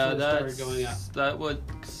up. Yeah, That's when it started going up. that what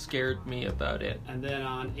scared me about it. And then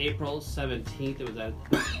on April 17th, it was at.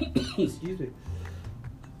 Excuse me.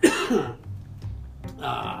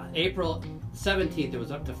 April 17th, it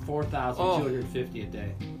was up to 4,250 a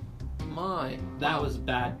day. My. That wow. was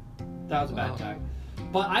bad. That was a bad Wow. time.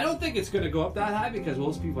 But I don't think it's going to go up that high because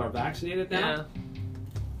most people are vaccinated now. Yeah.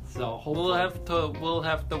 So hopefully. We'll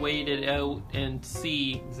have to wait it out and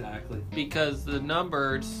see, Exactly. because the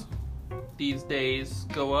numbers these days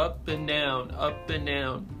go up and down,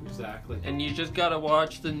 Exactly. and you just gotta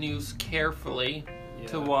watch the news carefully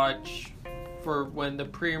to Yeah. watch for when the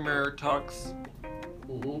premier talks.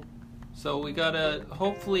 Mhm. So we gotta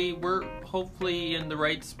we're hopefully in the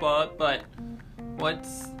right spot, but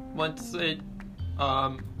once it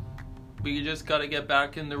we just gotta get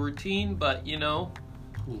back in the routine. But Mhm.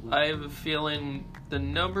 I have a feeling the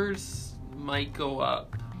numbers might go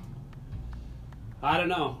up. I don't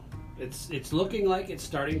know. It's looking like it's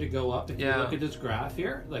starting to go up. If you Yeah. look at this graph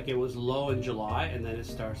here, like it was low in July and then it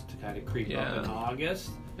starts to kind of creep up Yeah. in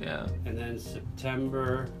August Yeah, and then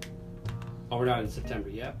September. Oh, we're not in September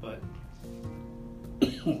yet, but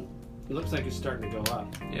it looks like it's starting to go up.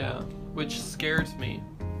 yeah, which scares me.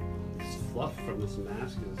 This fluff from this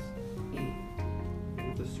mask is. I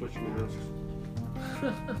have to switch masks. I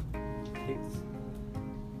think it's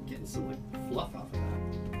getting some fluff off of that.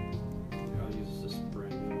 Here, I'll use this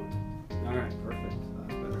brand new one. All right, perfect.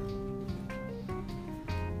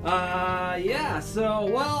 Better. Yeah. So,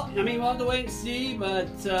 well, I mean, we'll have to wait and see, but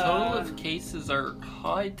Total of cases are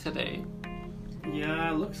high today.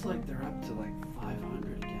 yeah, it looks like they're up to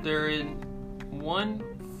 500 again. They're in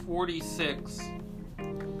 146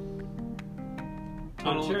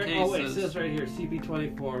 total cases. Oh wait, it says right here,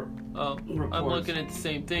 CP24. Oh, I'm reports. looking at the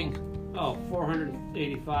same thing. Oh,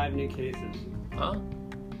 485 new cases. Huh?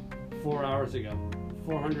 4 hours ago.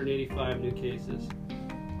 485 new cases.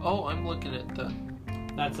 Oh, I'm looking at the.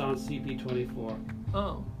 That's on CP24.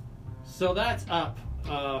 Oh, So that's up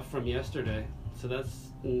from yesterday. So that's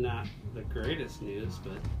not the greatest news,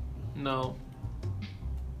 but no.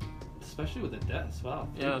 especially with the deaths. Wow.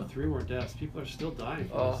 Yeah. 3 more deaths. People are still dying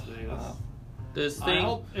from Oh, this thing. wow. This I thing.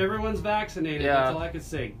 hope everyone's vaccinated. Yeah. That's all I can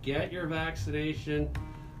say. Get your vaccination.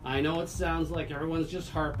 I know it sounds like everyone's just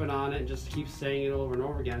harping on it and just keeps saying it over and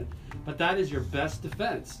over again, but that is your best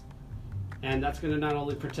defense. And that's going to not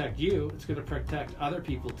only protect you, it's going to protect other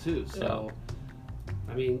people too. So,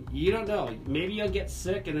 I mean, you don't know. Maybe you'll get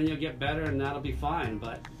sick and then you'll get better and that'll be fine,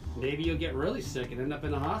 but maybe you'll get really sick and end up in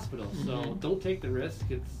the hospital. So don't take the risk.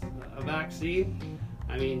 It's a vaccine.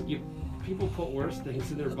 I mean, people put worse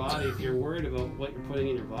things in their body if you're worried about what you're putting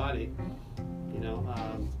in your body.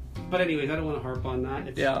 But anyways, I don't want to harp on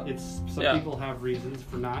that. Some people have reasons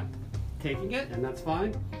for not taking it, and that's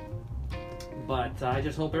fine. But I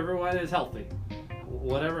just hope everyone is healthy.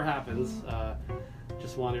 Whatever happens,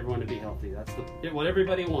 just want everyone to be healthy. That's what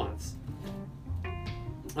everybody wants.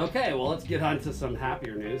 Okay, well, let's get on to some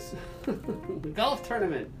happier news. The golf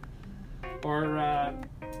tournament. Or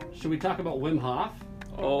should we talk about Wim Hof?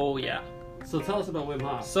 Oh, yeah. So tell us about Wim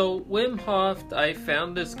Hof. So Wim Hof, I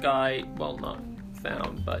found this guy. Well, not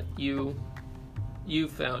found, but you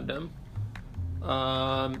found him.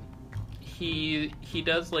 He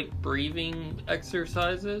does like breathing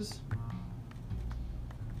exercises.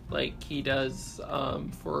 Like he does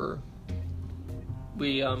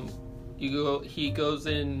he goes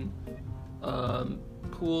in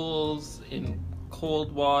pools in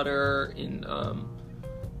cold water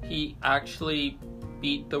he actually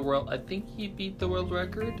beat the world. I think he beat the world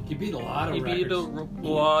record. He beat a lot of records. He beat a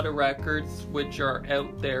lot of records, which are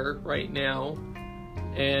out there right now.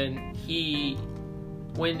 And he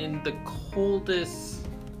went in the coldest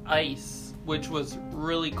ice, which was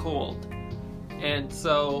really cold. And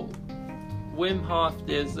so Wim Hof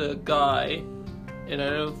is a guy, and I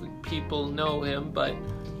don't think people know him, but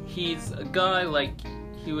he's a guy like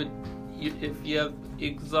if you have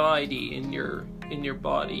anxiety in your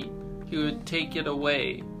body, he would take it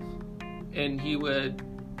away, and you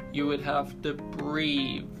would have to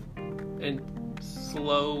breathe and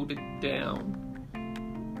slow it down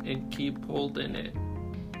and keep holding it.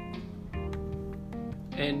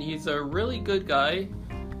 And he's a really good guy,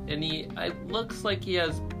 and it looks like he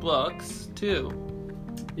has books too.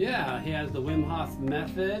 Yeah, he has the Wim Hof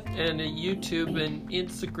Method. And a YouTube and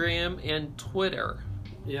Instagram and Twitter.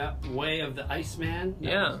 Yeah, Way of the Iceman.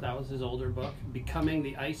 That was his older book. Becoming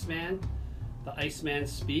the Iceman. The Iceman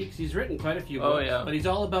Speaks. He's written quite a few books, but he's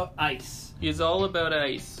all about ice. He's all about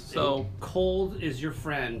ice. So and cold is your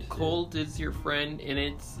friend. Cold is your friend,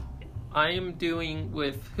 and I am doing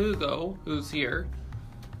with Hugo, who's here.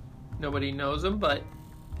 Nobody knows him, but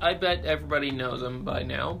I bet everybody knows him by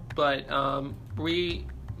now. But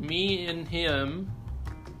me and him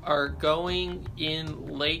are going in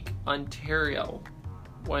Lake Ontario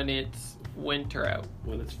when it's winter out.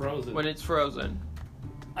 When it's frozen. When it's frozen.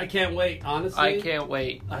 I can't wait, honestly. I can't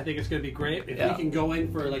wait. I think it's going to be great. If we can go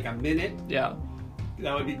in for like a minute, that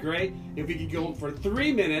would be great. If we could go in for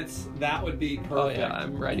 3 minutes, that would be perfect. Oh yeah,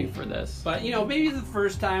 I'm ready for this. But maybe the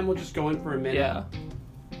first time we'll just go in for a minute. Yeah.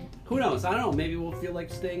 Who knows? I don't know. Maybe we'll feel like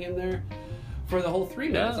staying in there for the whole 3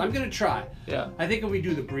 minutes. I'm going to try. Yeah. I think if we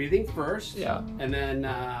do the breathing first. Yeah. And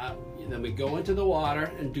then we go into the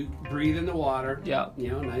water and breathe in the water. Yeah.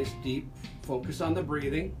 Nice deep focus on the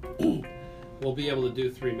breathing. We'll be able to do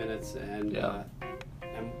 3 minutes, and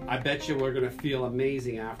I bet you we're going to feel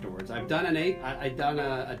amazing afterwards. I've done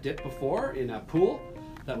a dip before in a pool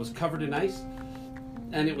that was covered in ice,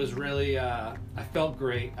 and it was really I felt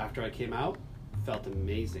great after I came out. Felt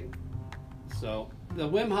amazing. So the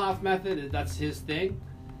Wim Hof Method, that's his thing.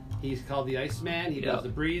 He's called the Iceman. He does the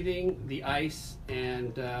breathing, the ice,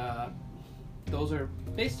 and those are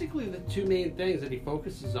basically the two main things that he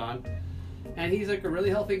focuses on. And he's like a really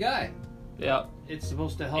healthy guy. Yeah. It's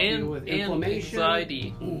supposed to help you with inflammation. And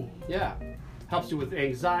anxiety. Yeah. Helps you with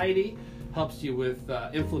anxiety. Helps you with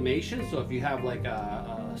inflammation. So if you have like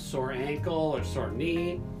a sore ankle or sore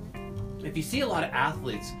knee. If you see a lot of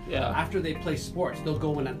athletes, after they play sports, they'll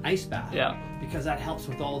go in an ice bath. Yeah. Because that helps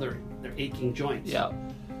with all their aching joints. Yeah.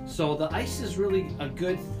 So the ice is really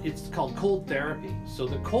it's called cold therapy. So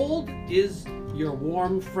the cold is your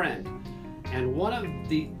warm friend. And one of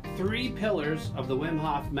the 3 pillars of the Wim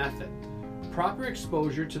Hof Method, proper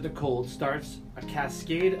exposure to the cold starts a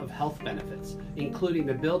cascade of health benefits, including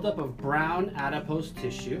the buildup of brown adipose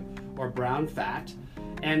tissue, or brown fat,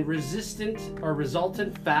 and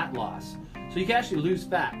resultant fat loss. So you can actually lose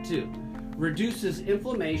fat too. Reduces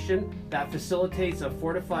inflammation, that facilitates a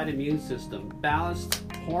fortified immune system, balanced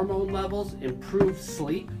hormone levels, improved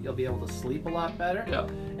sleep, you'll be able to sleep a lot better,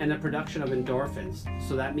 and the production of endorphins.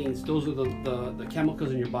 So that means those are the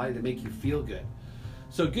chemicals in your body that make you feel good.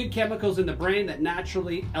 So good chemicals in the brain that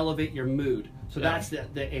naturally elevate your mood. So that's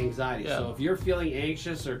the anxiety. So if you're feeling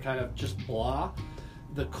anxious or kind of just blah,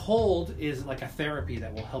 the cold is like a therapy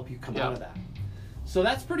that will help you come out of that. So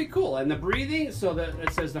that's pretty cool. And the breathing, it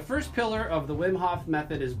says the first pillar of the Wim Hof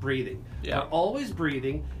Method is breathing. We're always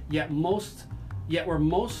breathing, yet we're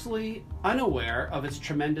mostly unaware of its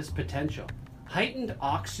tremendous potential. Heightened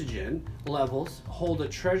oxygen levels hold a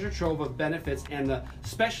treasure trove of benefits, and the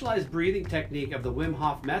specialized breathing technique of the Wim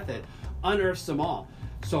Hof Method unearths them all.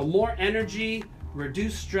 So more energy,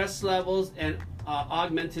 reduced stress levels, and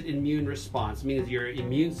augmented immune response, means your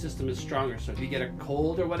immune system is stronger. So if you get a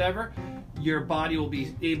cold or whatever, your body will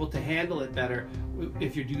be able to handle it better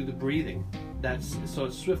if you do the breathing. So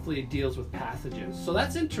it swiftly deals with pathogens. So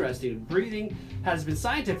that's interesting. Breathing has been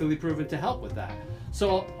scientifically proven to help with that.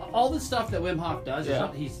 So all the stuff that Wim Hof does,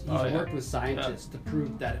 Yeah. he's Oh, yeah. worked with scientists to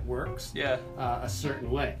prove that it works Yeah. a certain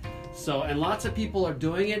way. So, and lots of people are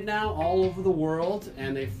doing it now all over the world,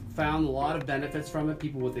 and they've found a lot of benefits from it.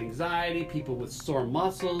 People with anxiety, people with sore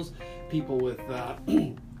muscles, people with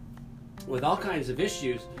with all kinds of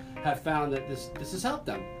issues have found that this has helped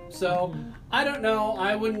them. So I don't know.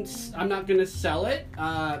 I'm not going to sell it,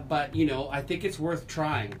 but you know, I think it's worth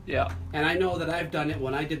trying. Yeah. And I know that I've done it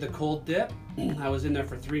when I did the cold dip. I was in there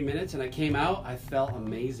for 3 minutes, and I came out. I felt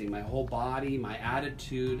amazing. My whole body, my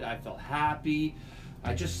attitude. I felt happy.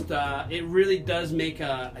 I just, it really does make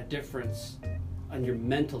a difference on your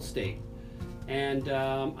mental state. And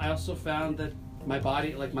I also found that my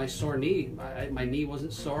body, like my sore knee, my knee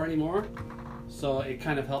wasn't sore anymore. So it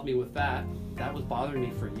kind of helped me with that. That was bothering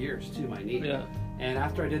me for years too, my knee. Yeah. And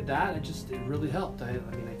after I did that, it really helped. I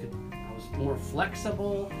was more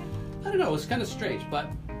flexible. I don't know, it was kind of strange, but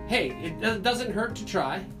hey, it doesn't hurt to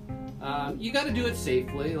try. You got to do it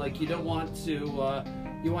safely. Like, you don't want to,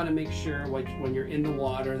 you want to make sure when you're in the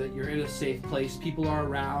water that you're in a safe place. People are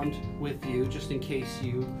around with you just in case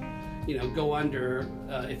you go under.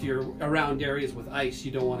 If you're around areas with ice,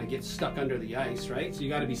 you don't want to get stuck under the ice, right? So you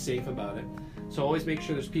got to be safe about it. So always make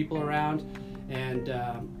sure there's people around. And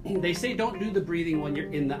they say don't do the breathing when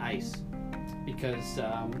you're in the ice because,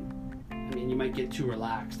 you might get too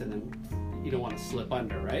relaxed and then you don't want to slip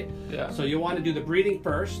under, right? Yeah. So you want to do the breathing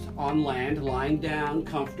first on land, lying down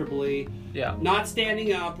comfortably, Yeah. not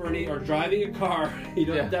standing up or driving a car. You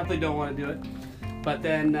definitely don't want to do it. But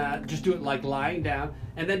then just do it like lying down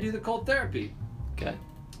and then do the cold therapy. Okay.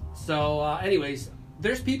 So anyways,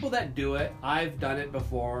 there's people that do it. I've done it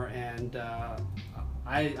before, and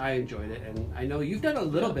I enjoyed it, and I know you've done a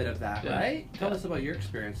little bit of that, right? Tell us about your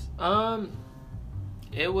experience.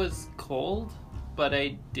 It was cold, but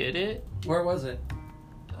I did it. Where was it?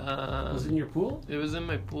 Was it in your pool? It was in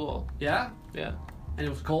my pool. Yeah? Yeah. And it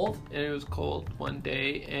was cold? And it was cold one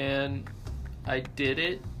day, and I did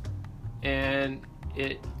it, and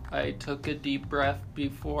I took a deep breath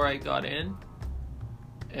before I got in,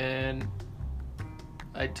 and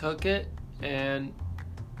I took it, and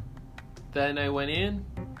then I went in,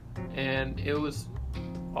 and it was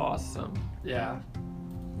awesome. Yeah.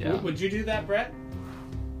 Yeah. Would you do that, Brett?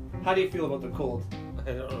 How do you feel about the cold?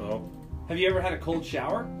 I don't know. Have you ever had a cold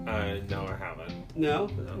shower? No, I haven't. No?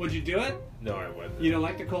 No. Would you do it? No, I wouldn't. You don't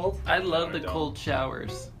like the cold? I love I the don't. cold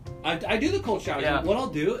showers. I do the cold showers. Yeah. What I'll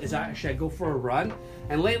do is I go for a run,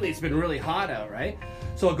 and lately it's been really hot out, right?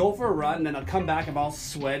 So I'll go for a run, and then I'll come back, I'm all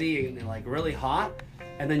sweaty and like really hot,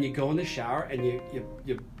 and then you go in the shower and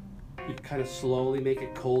you kind of slowly make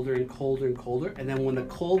it colder and colder and colder, and then when the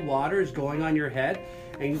cold water is going on your head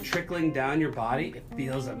and trickling down your body, it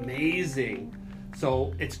feels amazing.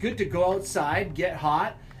 So it's good to go outside, get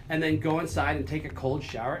hot, and then go inside and take a cold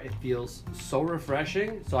shower. It feels so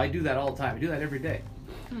refreshing. So I do that all the time. I do that every day.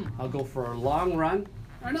 I'll go for a long run,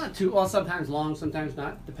 or not too, well, sometimes long, sometimes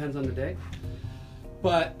not, depends on the day.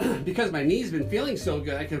 But because my knee's been feeling so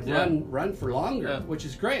good, I could run for longer, which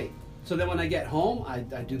is great. So then when I get home, I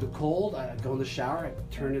do the cold, I go in the shower, I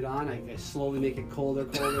turn it on, I slowly make it colder,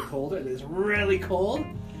 colder, colder, and it's really cold.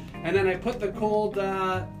 And then I put the cold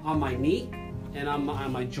on my knee and on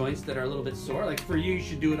my joints that are a little bit sore. Like for you, you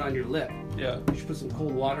should do it on your lip. Yeah. You should put some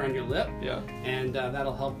cold water on your lip. Yeah. And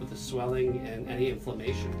that'll help with the swelling and any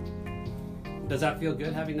inflammation. Does that feel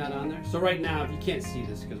good having that on there? So right now, if you can't see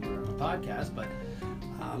this because we're on a podcast, but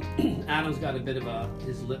Adam's got a bit of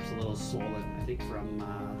his lips a little swollen. I think from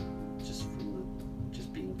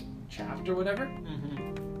just being chapped or whatever.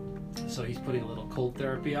 Mm-hmm. So he's putting a little cold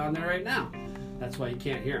therapy on there right now. That's why you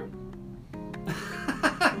can't hear him.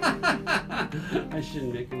 I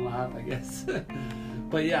shouldn't make him laugh, I guess.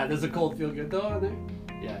 But yeah, does the cold feel good though on there?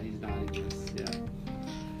 Yeah, he's nodding. Yes.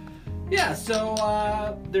 Yeah,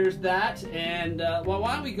 so there's that. And well,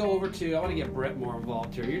 why don't we go over to, I want to get Brett more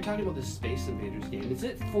involved here. You're talking about the Space Invaders game. Is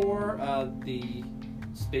it for the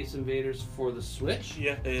Space Invaders for the Switch?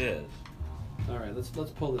 Yeah, it is. All right, let's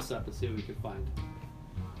pull this up and see what we can find.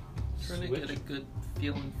 Trying to Switch. get a good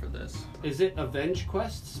feeling for this. Is it Avenge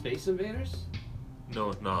Quest Space Invaders? No,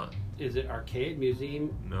 it's not. Is it Arcade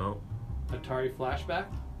Museum No, Atari Flashback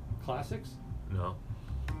Classics? no.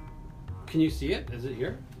 Can you see it? Is it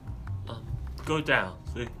here? Go down.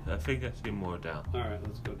 See, I think I see more down. All right,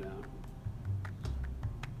 let's go down.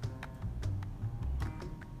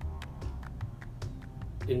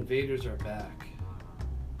 Invaders are back.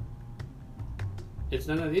 It's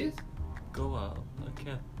none of these? Go up. I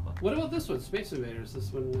can't. What about this one, Space Invaders?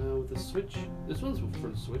 This one with the Switch. This one's for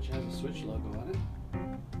the Switch. It has a Switch logo on it.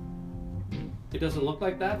 It doesn't look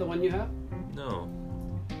like that, the one you have? No.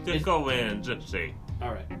 Just go in and just see.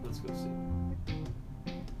 All right, let's go see.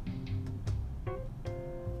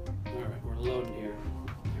 All right, we're loading here.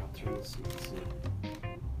 Here, I'll turn this so you can see.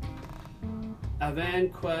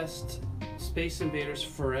 Avan Quest Space Invaders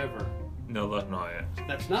Forever. No, that's not it.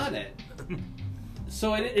 That's not it.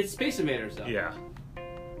 So it's Space Invaders, though. Yeah.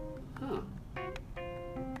 Huh.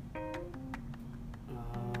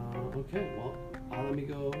 Okay, well, let me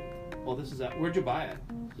go. Well, this is at. Where'd you buy it?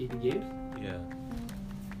 EB Games? Yeah.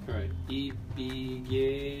 Alright, EB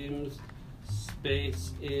Games,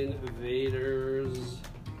 Space Invaders,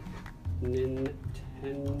 Nintendo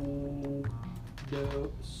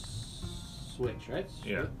Switch, right?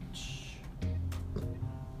 Yeah. Switch.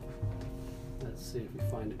 Let's see if we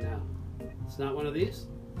find it now. It's not one of these?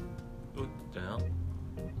 What the hell?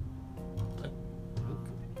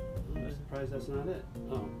 I'm surprised that's not it.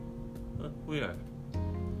 Oh. Weird.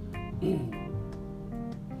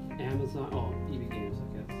 Amazon. Oh, EB Games.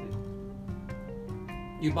 Okay, let's see.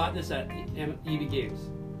 You bought this at EB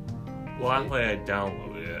Games. Well, actually, I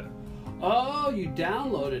downloaded it. Oh, you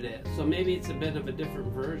downloaded it. So maybe it's a bit of a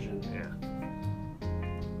different version. Yeah.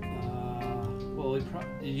 Well,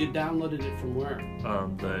 you downloaded it from where?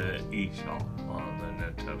 The eShop on the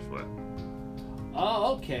Nintendo Switch.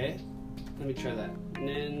 Oh, okay. Let me try that.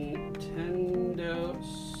 Nintendo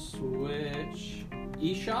Switch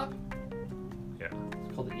eShop? Yeah.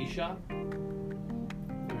 It's called the eShop?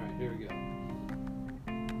 Alright, here we go.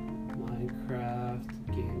 Minecraft,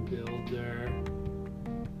 Game Builder.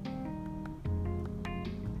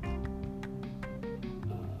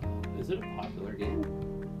 Is it a popular game?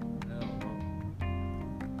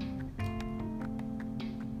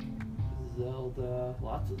 Zelda.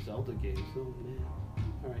 Lots of Zelda games. Oh, man.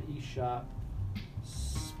 Alright, eShop.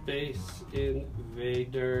 Space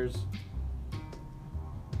Invaders.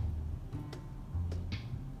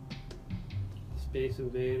 Space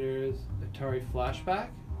Invaders. Atari Flashback?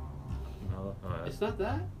 No, alright. It's not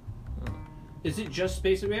that? Oh. Is it just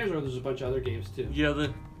Space Invaders, or there's a bunch of other games too? Yeah,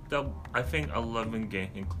 I think 11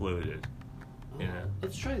 games included. Oh, Yeah.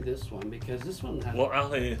 let's try this one, because this one has... Well,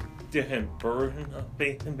 actually, different version of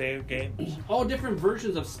Space Invader games. Oh, different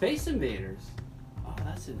versions of Space Invaders. Oh,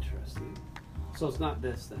 that's interesting. So it's not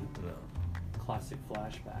this then? No. Classic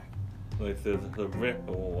Flashback. Like there's the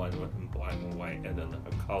Ripple one with in black and white, and then the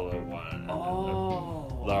color one, and then Oh.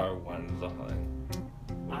 the other one's like.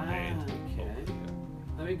 Okay.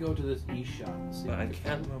 Let me go to this eShop and see. But I what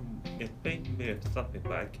can't remember. It's Space Invaders something,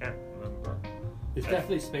 but I can't remember. It's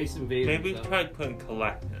definitely Space Invaders. Maybe though. try putting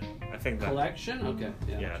collection. I think that. Collection? Okay.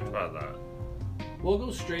 Yeah, try that. We'll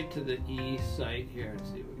go straight to the E site here and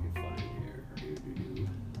see what we can find here.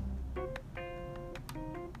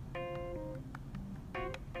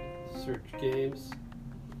 Search games.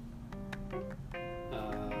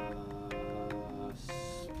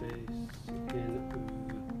 Space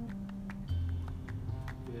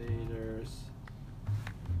Invaders.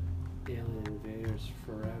 Alien Invaders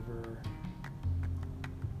Forever.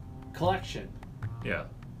 Collection. Yeah,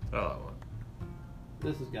 try that one.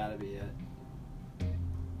 This has got to be it.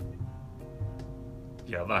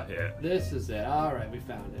 Yeah, that's it. This is it. All right, we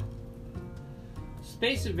found it.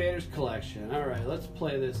 Space Invaders Collection. All right, let's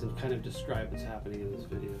play this and kind of describe what's happening in this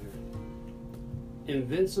video here.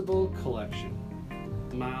 Invincible Collection.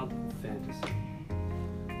 Mild fantasy.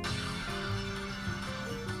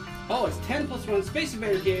 Oh, it's 10 plus 1 Space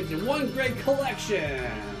Invaders games in one great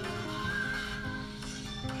collection.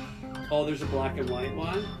 Oh, there's a black and white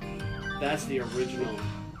one. That's the original.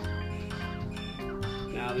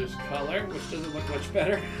 Now there's color, which doesn't look much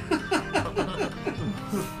better.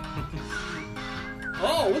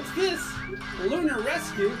 Oh, what's this? Lunar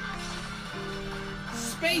Rescue.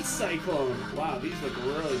 Space Cyclone. Wow, these look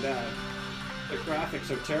really bad. The graphics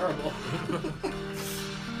are terrible.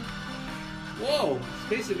 Whoa,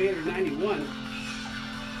 Space Invader 91.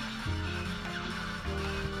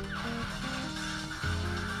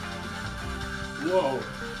 Whoa.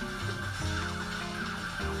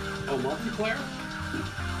 Oh, multiplayer?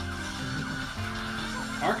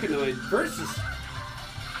 Arkanoid versus...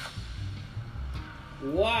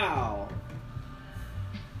 Wow.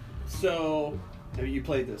 So, you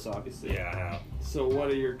played this, obviously. Yeah, I have. So what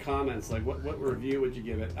are your comments? Like, what review would you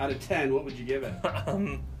give it? Out of 10, what would you give it?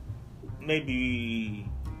 Maybe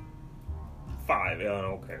 5. I'm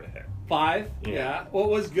okay with it. 5? Yeah. What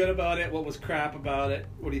was good about it? What was crap about it?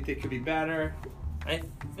 What do you think could be better? I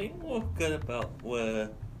think what's good about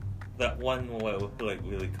that one was like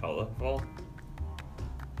really colorful.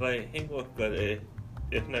 But I think what's good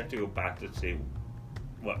is not to go back to see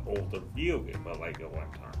what older video game I like at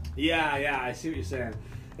one time. Yeah, I see what you're saying.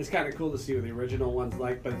 it's kind of cool to see what the original one's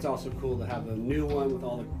like, but it's also cool to have the new one with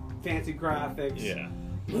all the fancy graphics. Yeah.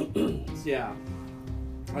 Yeah.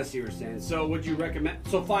 I see what you're saying. So would you recommend?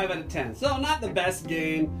 So 5 out of 10. So not the best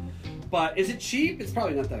game, but is it cheap? It's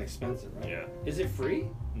probably not that expensive, right? Yeah. Is it free?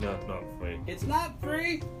 No, not free. It's not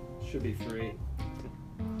free? Should be free.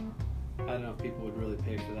 I don't know if people would really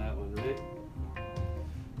pay for that one, right?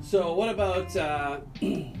 So what about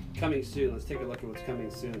coming soon? Let's take a look at what's coming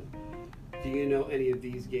soon. Do you know any of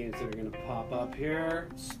these games that are going to pop up here?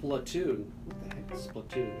 Splatoon. What the heck is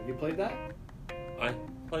Splatoon? Have you played that? I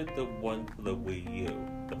played the one for the Wii U,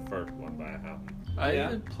 the first one that I haven't. I Yeah.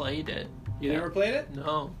 haven't played it. You never played it?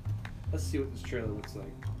 No. Let's see what this trailer looks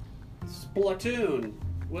like. Splatoon.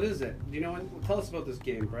 What is it? Do you know? Tell us about this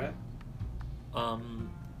game, Brett.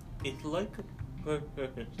 It's like a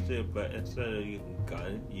first-person shooter, but instead of using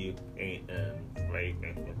guns, you paint and spray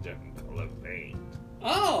things with different color paint.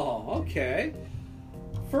 Oh, okay.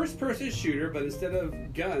 First-person shooter, but instead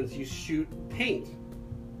of guns, you shoot paint.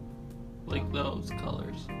 Like those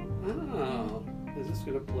colors. Oh, is this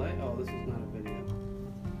gonna play? Oh, this is not a video.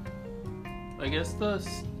 I guess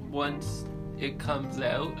once it comes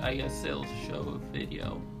out, I guess they'll show a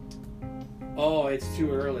video. Oh, it's too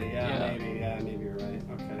early. Yeah. Maybe you're right.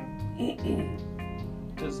 Okay.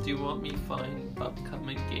 Because do you want me to find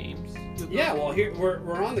upcoming games? Yeah, well, here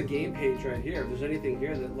we're on the game page right here. If there's anything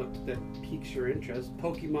here that piques your interest,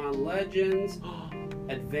 Pokemon Legends,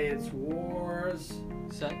 Advance Wars,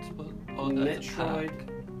 That's what. Oh, that's a Metroid. pack.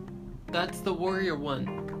 That's the Warrior one.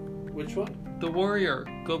 Which one? The Warrior.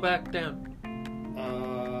 Go back down.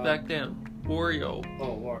 Back down. Wario.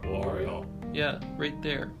 Oh, Wario. Yeah, right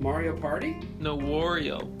there. Mario Party? No,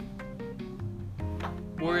 Wario.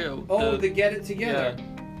 Wario. Oh, the Get It Together.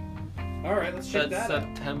 Yeah, All right, let's check that's that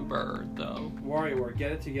out. September though. WarioWare,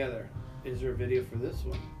 Get It Together. Is there a video for this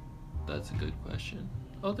one? That's a good question.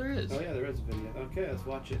 Oh, there is. Oh yeah, there is a video. Okay, let's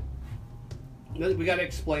watch it. We got to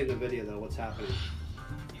explain the video though. What's happening?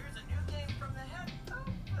 Here's a new game from the head of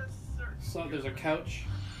the search. So there's a couch.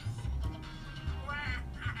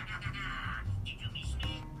 Did you miss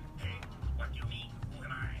me? Hey, what do you mean? Who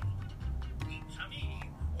am I? It's a me,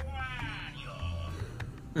 Wario.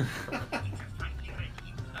 It's finally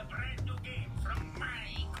ready. A brand new game from my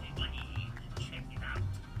company. Check it out.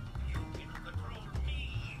 You can control me.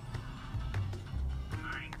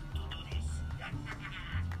 Time to do this.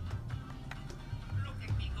 Look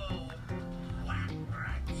at me go. Whack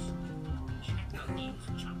rats. Check out these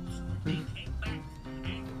chumps. They came back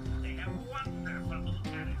and they have wonderful little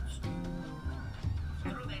talents.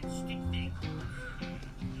 Throw that stick thing.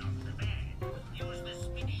 Not the bad. Use the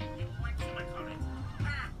spinny whatchamacallit.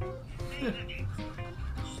 Ha! Nailed it.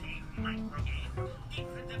 Same micro game.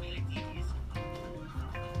 Different abilities.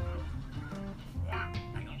 What? I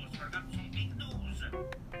almost forgot some big news.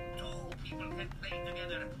 2 people can play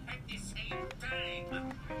together at the same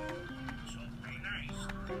time. So play nice,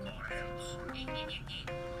 or else.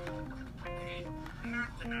 Okay, not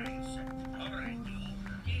nice. Alright, you.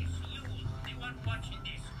 Yes, you, the one watching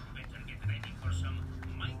this. Better get ready for some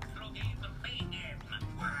micro game mayhem.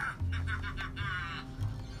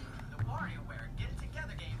 The WarioWare Get It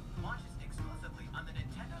Together game launches exclusively on the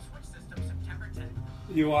Nintendo Switch system September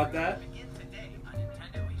 10th. You want that? Begin today on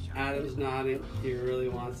Nintendo eShop. Adam's nodding. He really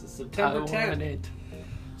wants it. I September want 10th. it.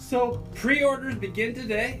 So pre-orders begin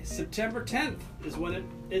today. September 10th is when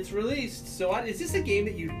it's released. So is this a game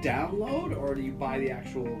that you download or do you buy the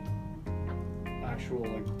actual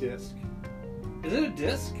like disc? Is it a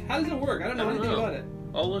disc? How does it work? I don't know anything about it.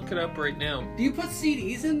 I'll look it up right now. Do you put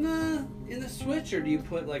CDs in the Switch or do you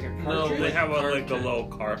put like a No, cartridge? They have like a Cartridge. little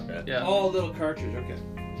carpet. Yeah. Oh, a little cartridge. Okay.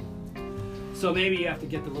 So maybe you have to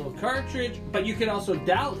get the little cartridge, but you can also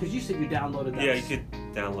download because you said you downloaded that. Yeah, you could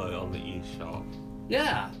download it on the eShop.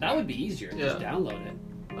 Yeah, that would be easier. Just Yeah. download it.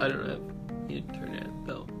 I don't have internet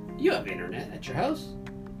though. You have internet at your house.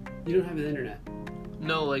 You don't have an internet.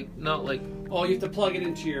 No, not like. Oh, you have to plug it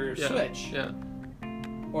into your Yeah, Switch. Yeah.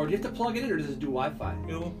 Or do you have to plug it in, or does it do Wi-Fi?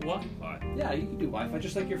 You know, Wi-Fi. Yeah, you can do Wi-Fi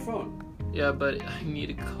just like your phone. Yeah, but I need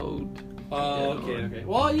a code. Oh, Yeah, okay, or- okay.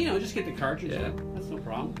 Well, just get the cartridge Yeah. then. That's no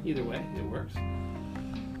problem. Either way, it works.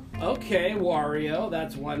 Okay, Wario.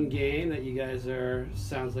 That's one game that you guys are.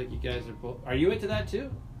 Sounds like you guys are both. Are you into that too?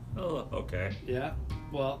 Oh, okay. Yeah.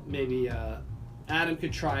 Well, maybe Adam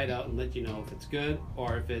could try it out and let you know if it's good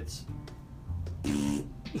or if it's.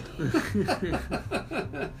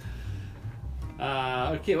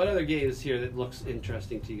 Okay, what other games here that looks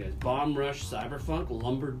interesting to you guys? Bomb Rush, Cyberpunk,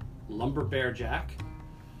 Lumber Bear Jack,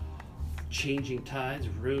 Changing Tides,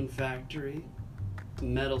 Rune Factory,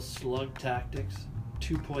 Metal Slug Tactics,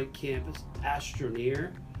 2 Point Campus,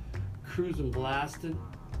 Astroneer, Cruisin' Blastin',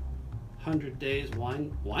 100 Days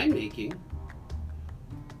Winemaking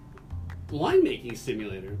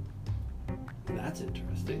Simulator. That's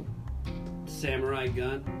interesting. Samurai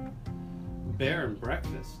Gun. Bear and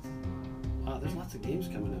Breakfast. Wow, there's lots of games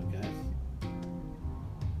coming out, guys.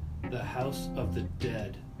 The House of the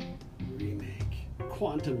Dead remake.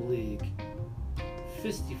 Quantum League.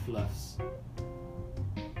 Fisty Fluffs.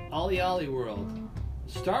 Ollie Ollie World.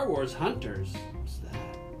 Star Wars Hunters. What's that?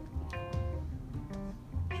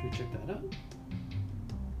 Should we check that out?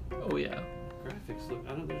 Oh yeah. Graphics look.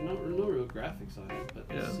 There's no real graphics on it, but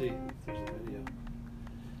let's see if there's a video.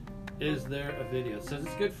 Is there a video? It says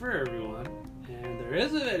it's good for everyone, and there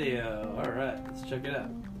is a video. All right, let's check it out.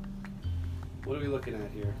 What are we looking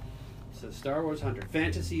at here? It says Star Wars Hunter,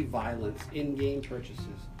 fantasy violence, in-game purchases.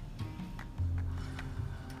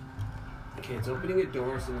 Okay, it's opening a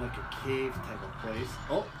doors in like a cave type of place.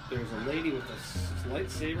 Oh, there's a lady with a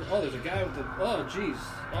lightsaber. Oh, there's a guy with a. Oh, geez,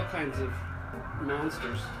 all kinds of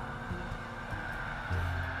monsters.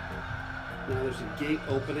 Now there's a gate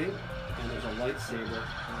opening, and there's a lightsaber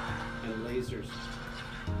and lasers.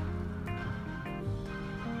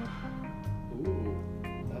 Ooh,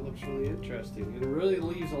 that looks really interesting. It really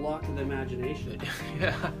leaves a lot to the imagination.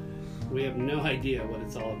 Yeah. We have no idea what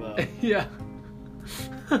it's all about. Yeah.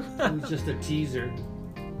 It's just a teaser.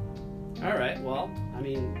 Alright, well, I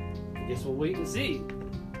mean, I guess we'll wait and see.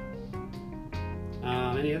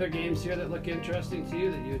 Any other games here that look interesting to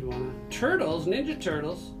you that you'd want to... Turtles, Ninja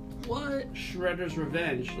Turtles. What? Shredder's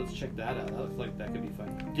Revenge. Let's check that out. That looks like that could be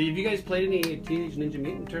fun. Have you guys played any Teenage Ninja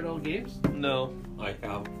Mutant Turtle games? No. I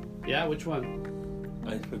have. Yeah, which one?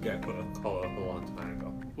 I forget what it's called a long time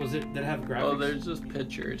ago. Was it, did it have graphics? Oh, there's just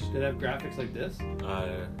pictures. Did it have graphics like this?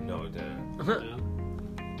 No, it didn't. No.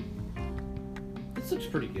 This looks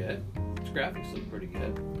pretty good. Its graphics look pretty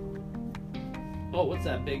good. Oh, what's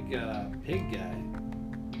that big pig guy?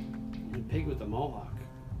 The pig with the mohawk.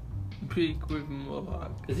 Peak with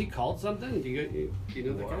Mohawk. Is he called something? Do you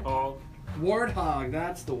know the guy? Oh, Warthog,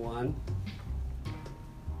 that's the one.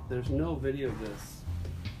 There's no video of this.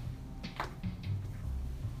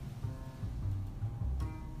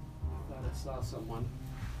 I thought I saw someone.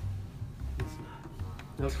 It's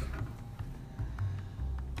not. Okay.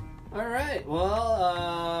 Alright,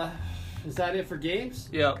 well, is that it for games?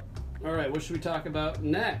 Yep. Alright, what should we talk about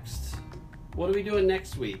next? What are we doing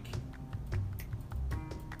next week?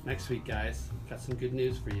 Next week, guys, got some good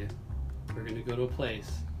news for you. We're going to go to a place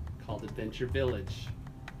called Adventure Village.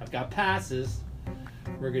 I've got passes.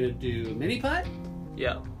 We're going to do mini putt,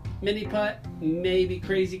 Yeah. mini putt, maybe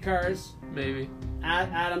crazy cars. Maybe.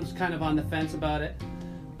 Adam's kind of on the fence about it,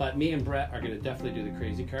 but me and Brett are going to definitely do the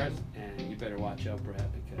crazy cars, and you better watch out, Brett,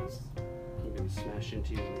 because I'm going to smash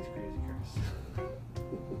into you on these crazy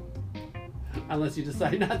cars. Unless you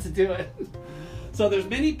decide not to do it. So there's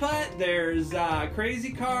mini putt, there's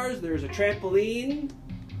crazy cars, there's a trampoline,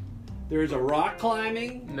 there's a rock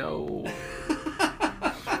climbing. No.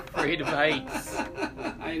 Afraid of heights.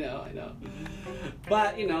 I know.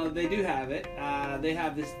 But, they do have it. They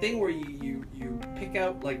have this thing where you pick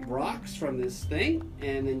out, like, rocks from this thing,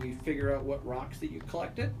 and then you figure out what rocks that you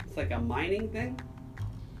collected. It's like a mining thing,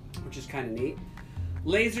 which is kind of neat.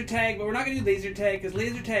 Laser tag, but we're not going to do laser tag, because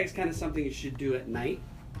laser tag is kind of something you should do at night.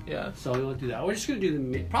 Yeah. So we won't do that. We're just going to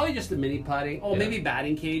do probably just the mini putting. Oh, Yeah. maybe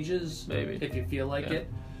batting cages. Maybe. If you feel like Yeah. it.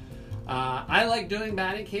 I like doing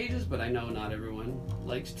batting cages, but I know not everyone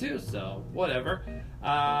likes to, so whatever.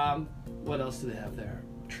 What else do they have there?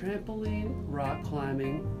 Trampoline, rock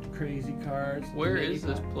climbing, crazy cars. Where mini is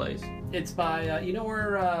this putt. place? It's by, you know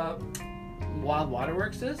where Wild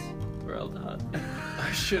Waterworks is? Well done.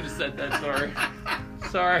 I should have said that, sorry.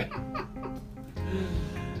 Sorry.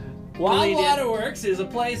 Wild Deleted. Waterworks is a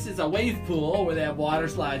place, it's a wave pool where they have water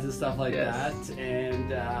slides and stuff like Yes. that. And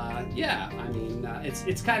yeah, I mean,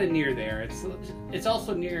 it's kind of near there. It's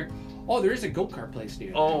also near, there is a go-kart place near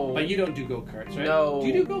there. Oh. But you don't do go-karts, right? No. Do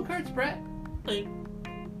you do go-karts, Brett?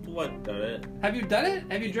 what done it? Have you done it?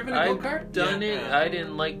 Have you driven a go-kart? I've done it. Yeah. I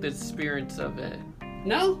didn't like the experience of it.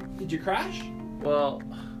 No? Did you crash? Well,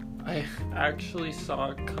 I actually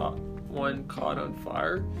saw one caught on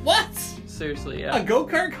fire. What? Seriously, A yeah.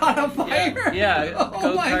 go-kart caught on fire? Yeah,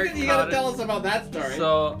 Oh my go-kart god, you gotta caught tell it. us about that story.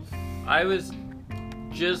 So, I was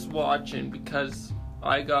just watching because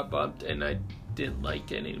I got bumped and I didn't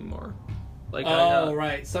like it anymore. Like,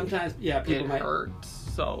 right. Sometimes, yeah, people it might. hurts.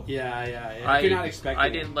 So, Yeah. If you're not expecting I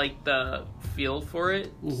it. didn't like the feel for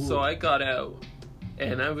it, Mhm. so I got out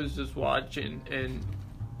and I was just watching, and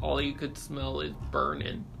all you could smell is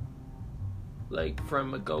burning, like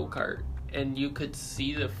from a go-kart, and you could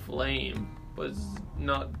see the flame was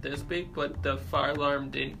not this big, but the fire alarm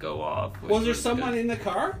didn't go off. which Was there good. someone in the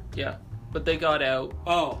car? Yeah, but they got out,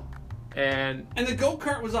 Oh, and and the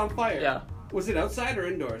go-kart was on fire. yeah, Was it outside or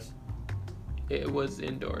indoors? it was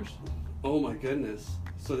indoors. Oh my goodness.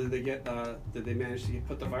 So did they manage to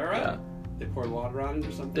put the fire out? Yeah. They poured water on it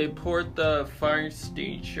or something? They poured the fire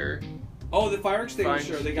extinguisher, Oh, the fire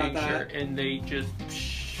extinguisher. They got that. and they just.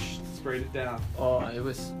 Sprayed it down. Oh, it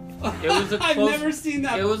was a close. I've never seen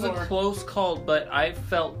that It before. was a close call, but I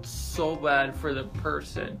felt so bad for the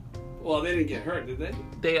person. Well, they didn't get hurt, did they?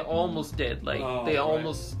 They almost did. Like Oh, they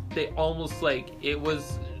right. almost like it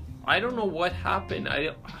was. I don't know what happened.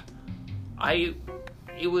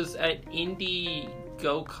 It was at Indy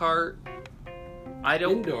Go-Kart.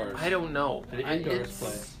 Indoors. I don't know. An indoors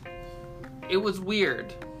place. It was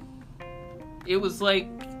weird. It was like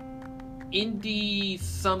Indy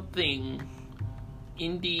something.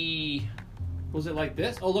 Indy. Was it like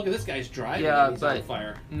this? Oh, look at this guy's driving. Yeah, and he's on but-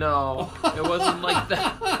 fire. No, it wasn't like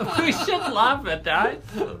that. We should laugh at that.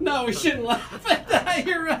 No, we shouldn't laugh at that.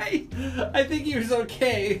 You're right. I think he was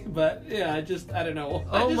okay, but yeah, I don't know.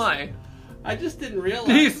 Oh my. I just didn't realize.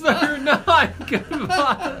 These are not good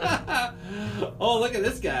vibes. Oh, look at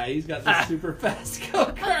this guy. He's got this super fast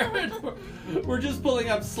go-kart. We're just pulling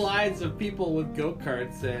up slides of people with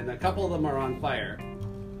go-karts, and a couple of them are on fire.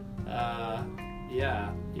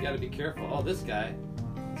 Yeah, you gotta be careful. Oh, this guy.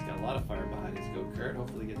 He's got a lot of fire behind his go-kart.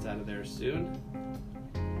 Hopefully he gets out of there soon.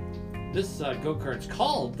 This go-kart's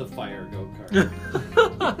called the Fire Go-Kart.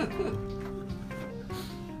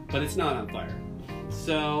 But it's not on fire.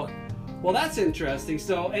 So, well, that's interesting.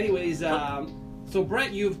 So, anyways, so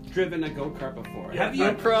Brett, you've driven a go-kart before. Have you?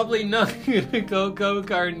 I'm probably not gonna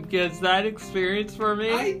go-kart and get that experience for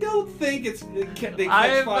me. I don't think they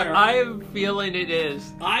catch fire. I have a feeling it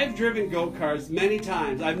is. I've driven go-karts many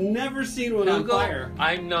times. I've never seen one on fire.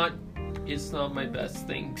 I'm not. It's not my best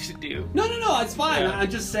thing to do. No, it's fine. Yeah. I'm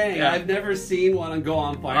just saying, Yeah. I've never seen one go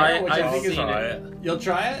on fire, which I I've think is seen try it. it. You'll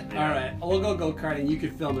try it? Yeah. Alright. We'll go go-karting. You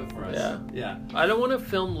can film it for us. Yeah. Yeah. I don't want to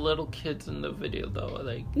film little kids in the video though.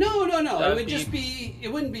 Like No. It That'd would be- just be, it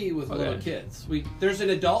wouldn't be with Okay. little kids. There's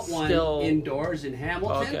an adult one Still- indoors in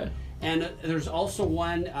Hamilton. Okay. And there's also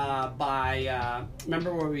one by,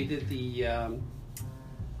 remember where we did the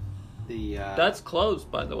that's closed,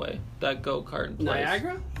 by the way. That go-kart place.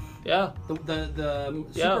 Niagara? Yeah. The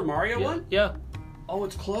Yeah. Super Mario Yeah. one? Yeah. Oh,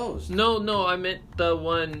 it's closed. No, I meant the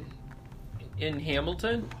one in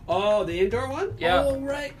Hamilton. Oh, the indoor one? Yeah. Oh,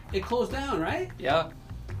 right. It closed down, right? Yeah.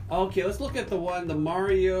 Okay, let's look at the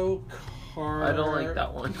Mario Kart. I don't like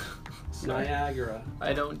that one. Sorry. Niagara.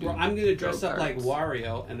 I don't do. Well, I'm gonna dress up go-karts. like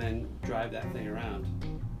Wario and then drive that thing around.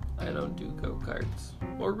 I don't do go-karts.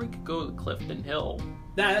 Or we could go to Clifton Hill.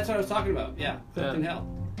 That's what I was talking about. Yeah, Clifton Hill.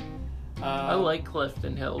 I like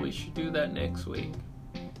Clifton Hill. We should do that next week.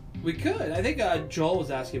 We could. I think Joel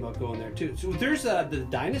was asking about going there too. So there's the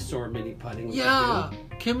dinosaur mini putting. we could Yeah. do,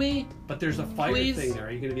 Can we? but there's a fire Please? thing there.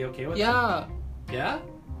 Are you gonna be okay with Yeah. that? Yeah.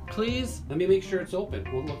 Please. Let me make sure it's open.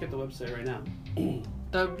 We'll look at the website right now.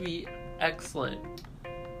 That would be excellent.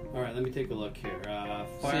 All right, let me take a look here.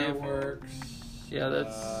 Fireworks. Yeah,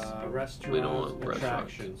 that's. Restaurants. we don't want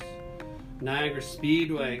attractions. Niagara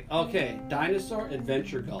Speedway. Okay, Dinosaur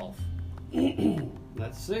Adventure Golf.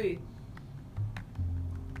 Let's see.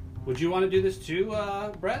 Would you want to do this too,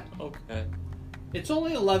 Brett? Okay. It's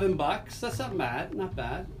only $11. That's not bad. Not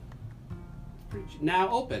bad. It's pretty cheap. Now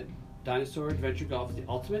open. Dinosaur Adventure Golf is the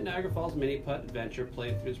ultimate Niagara Falls mini putt adventure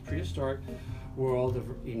played through this prehistoric world of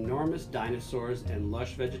enormous dinosaurs and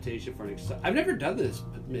lush vegetation for an exciting. I've never done this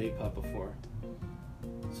mini putt before,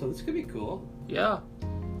 so this could be cool. Yeah.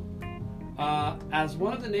 As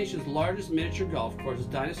one of the nation's largest miniature golf courses,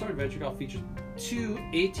 Dinosaur Adventure Golf features two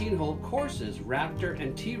 18-hole courses, Raptor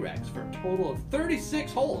and T-Rex, for a total of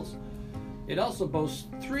 36 holes. It also boasts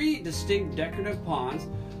 3 distinct decorative ponds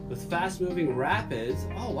with fast-moving rapids,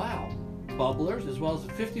 oh wow, bubblers, as well as a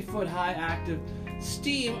 50-foot high active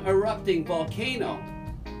steam erupting volcano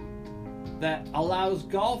that allows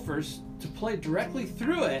golfers to play directly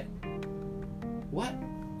through it. What?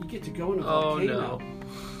 You get to go in a volcano. Oh no.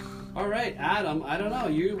 All right, Adam, I don't know.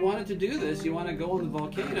 You wanted to do this. You want to go on the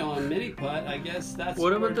volcano on mini putt. I guess that's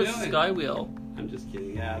What what about we're the doing. sky wheel? I'm just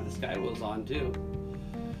kidding. Yeah, the sky wheel's on too.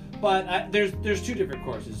 But there's 2 different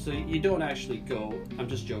courses, so you don't actually go. I'm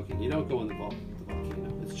just joking. You don't go in the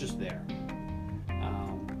volcano. It's just there.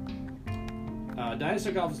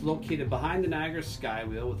 Dinosaur Golf is located behind the Niagara Sky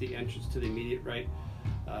Wheel with the entrance to the immediate right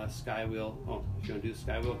Sky Wheel. Oh, if you want to do the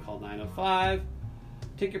Sky Wheel, call 905.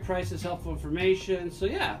 Ticket prices, helpful information. So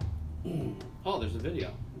yeah. Oh, there's a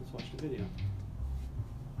video. Let's watch the video.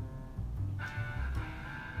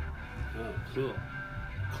 Oh, cool.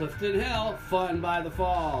 Clifton Hill, fun by the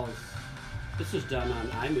falls. This was done on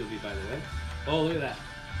iMovie, by the way. Oh, look at that.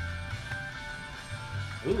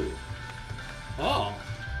 Ooh. Oh.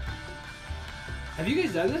 Have you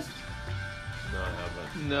guys done this? No, I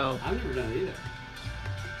haven't. No. I've never done it either.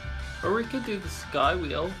 Or we could do the sky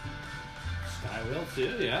wheel. Sky wheel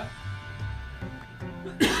too, yeah.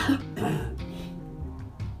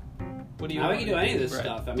 What do you Now we want can do to any of this Brett?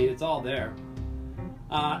 stuff. I mean, it's all there.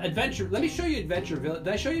 Adventure. Let me show you Adventure Village.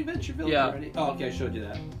 Did I show you Adventure Village Yeah. already? Oh, okay, I showed you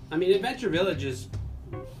that. I mean, Adventure Village is.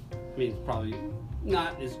 I mean, it's probably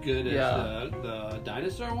not as good as Yeah. the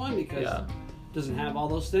dinosaur one because Yeah. it doesn't have all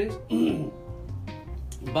those things.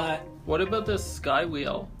 But What about the sky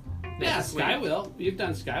wheel? yeah, Next week? Skywheel. You've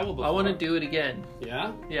done Skywheel before. I want to do it again.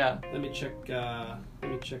 Yeah. Yeah. Let me check. Let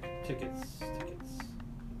me check tickets.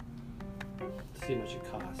 See how much it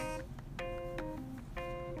costs.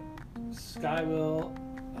 Skywheel,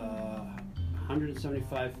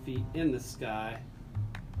 175 feet in the sky.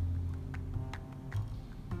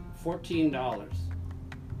 $14.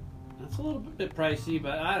 That's a little bit pricey,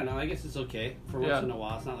 but I don't know. I guess it's okay for once Yeah. in a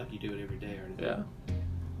while. It's not like you do it every day or anything.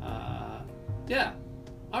 Yeah. Yeah.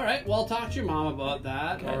 All right. Well, talk to your mom about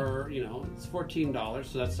that, Okay. or it's $14,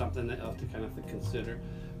 so that's something that you'll have to kind of consider.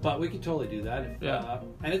 But we could totally do that. If, Yeah.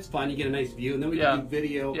 and it's fun. You get a nice view, and then we Yeah. can do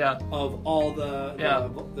video Yeah. of all the Yeah.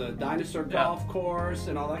 the dinosaur Yeah. golf course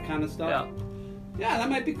and all that kind of stuff. Yeah. Yeah, that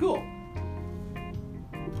might be cool.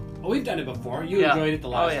 Well, we've done it before. You Yeah. enjoyed it the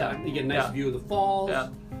last Oh, yeah. time. You get a nice Yeah. view of the falls. Yeah.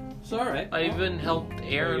 So all right. I Well, even helped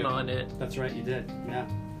Aaron you go. on it. That's right, you did. Yeah.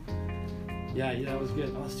 Yeah, that was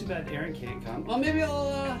good. Oh, it's too bad Aaron can't come. Well, maybe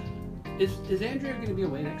I'll. Is Andrea going to be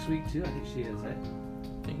away next week too? I think she is. Eh?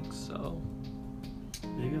 I think so.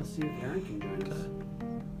 Maybe I'll see if Aaron can join us.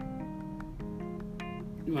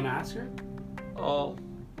 You want to ask her? Oh.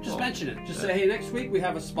 Just oh, mention it. Just yeah. say, hey, next week we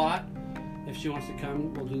have a spot. If she wants to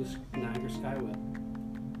come, we'll do this Niagara Skywheel.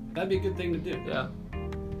 That'd be a good thing to do. Yeah.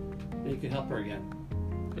 And you could help her again.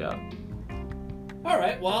 Yeah. All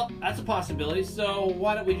right. Well, that's a possibility. So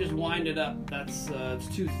why don't we just wind it up? That's it's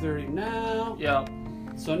 2:30 now. Yeah.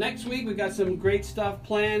 So next week we've got some great stuff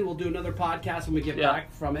planned. We'll do another podcast when we get Yeah.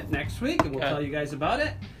 back from it next week, and we'll Okay. tell you guys about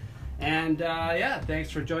it. And yeah,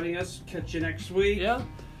 thanks for joining us. Catch you next week. Yeah.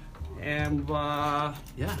 And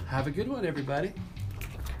yeah, have a good one, everybody.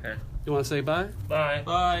 Okay. You want to say bye? Bye.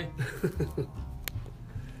 Bye.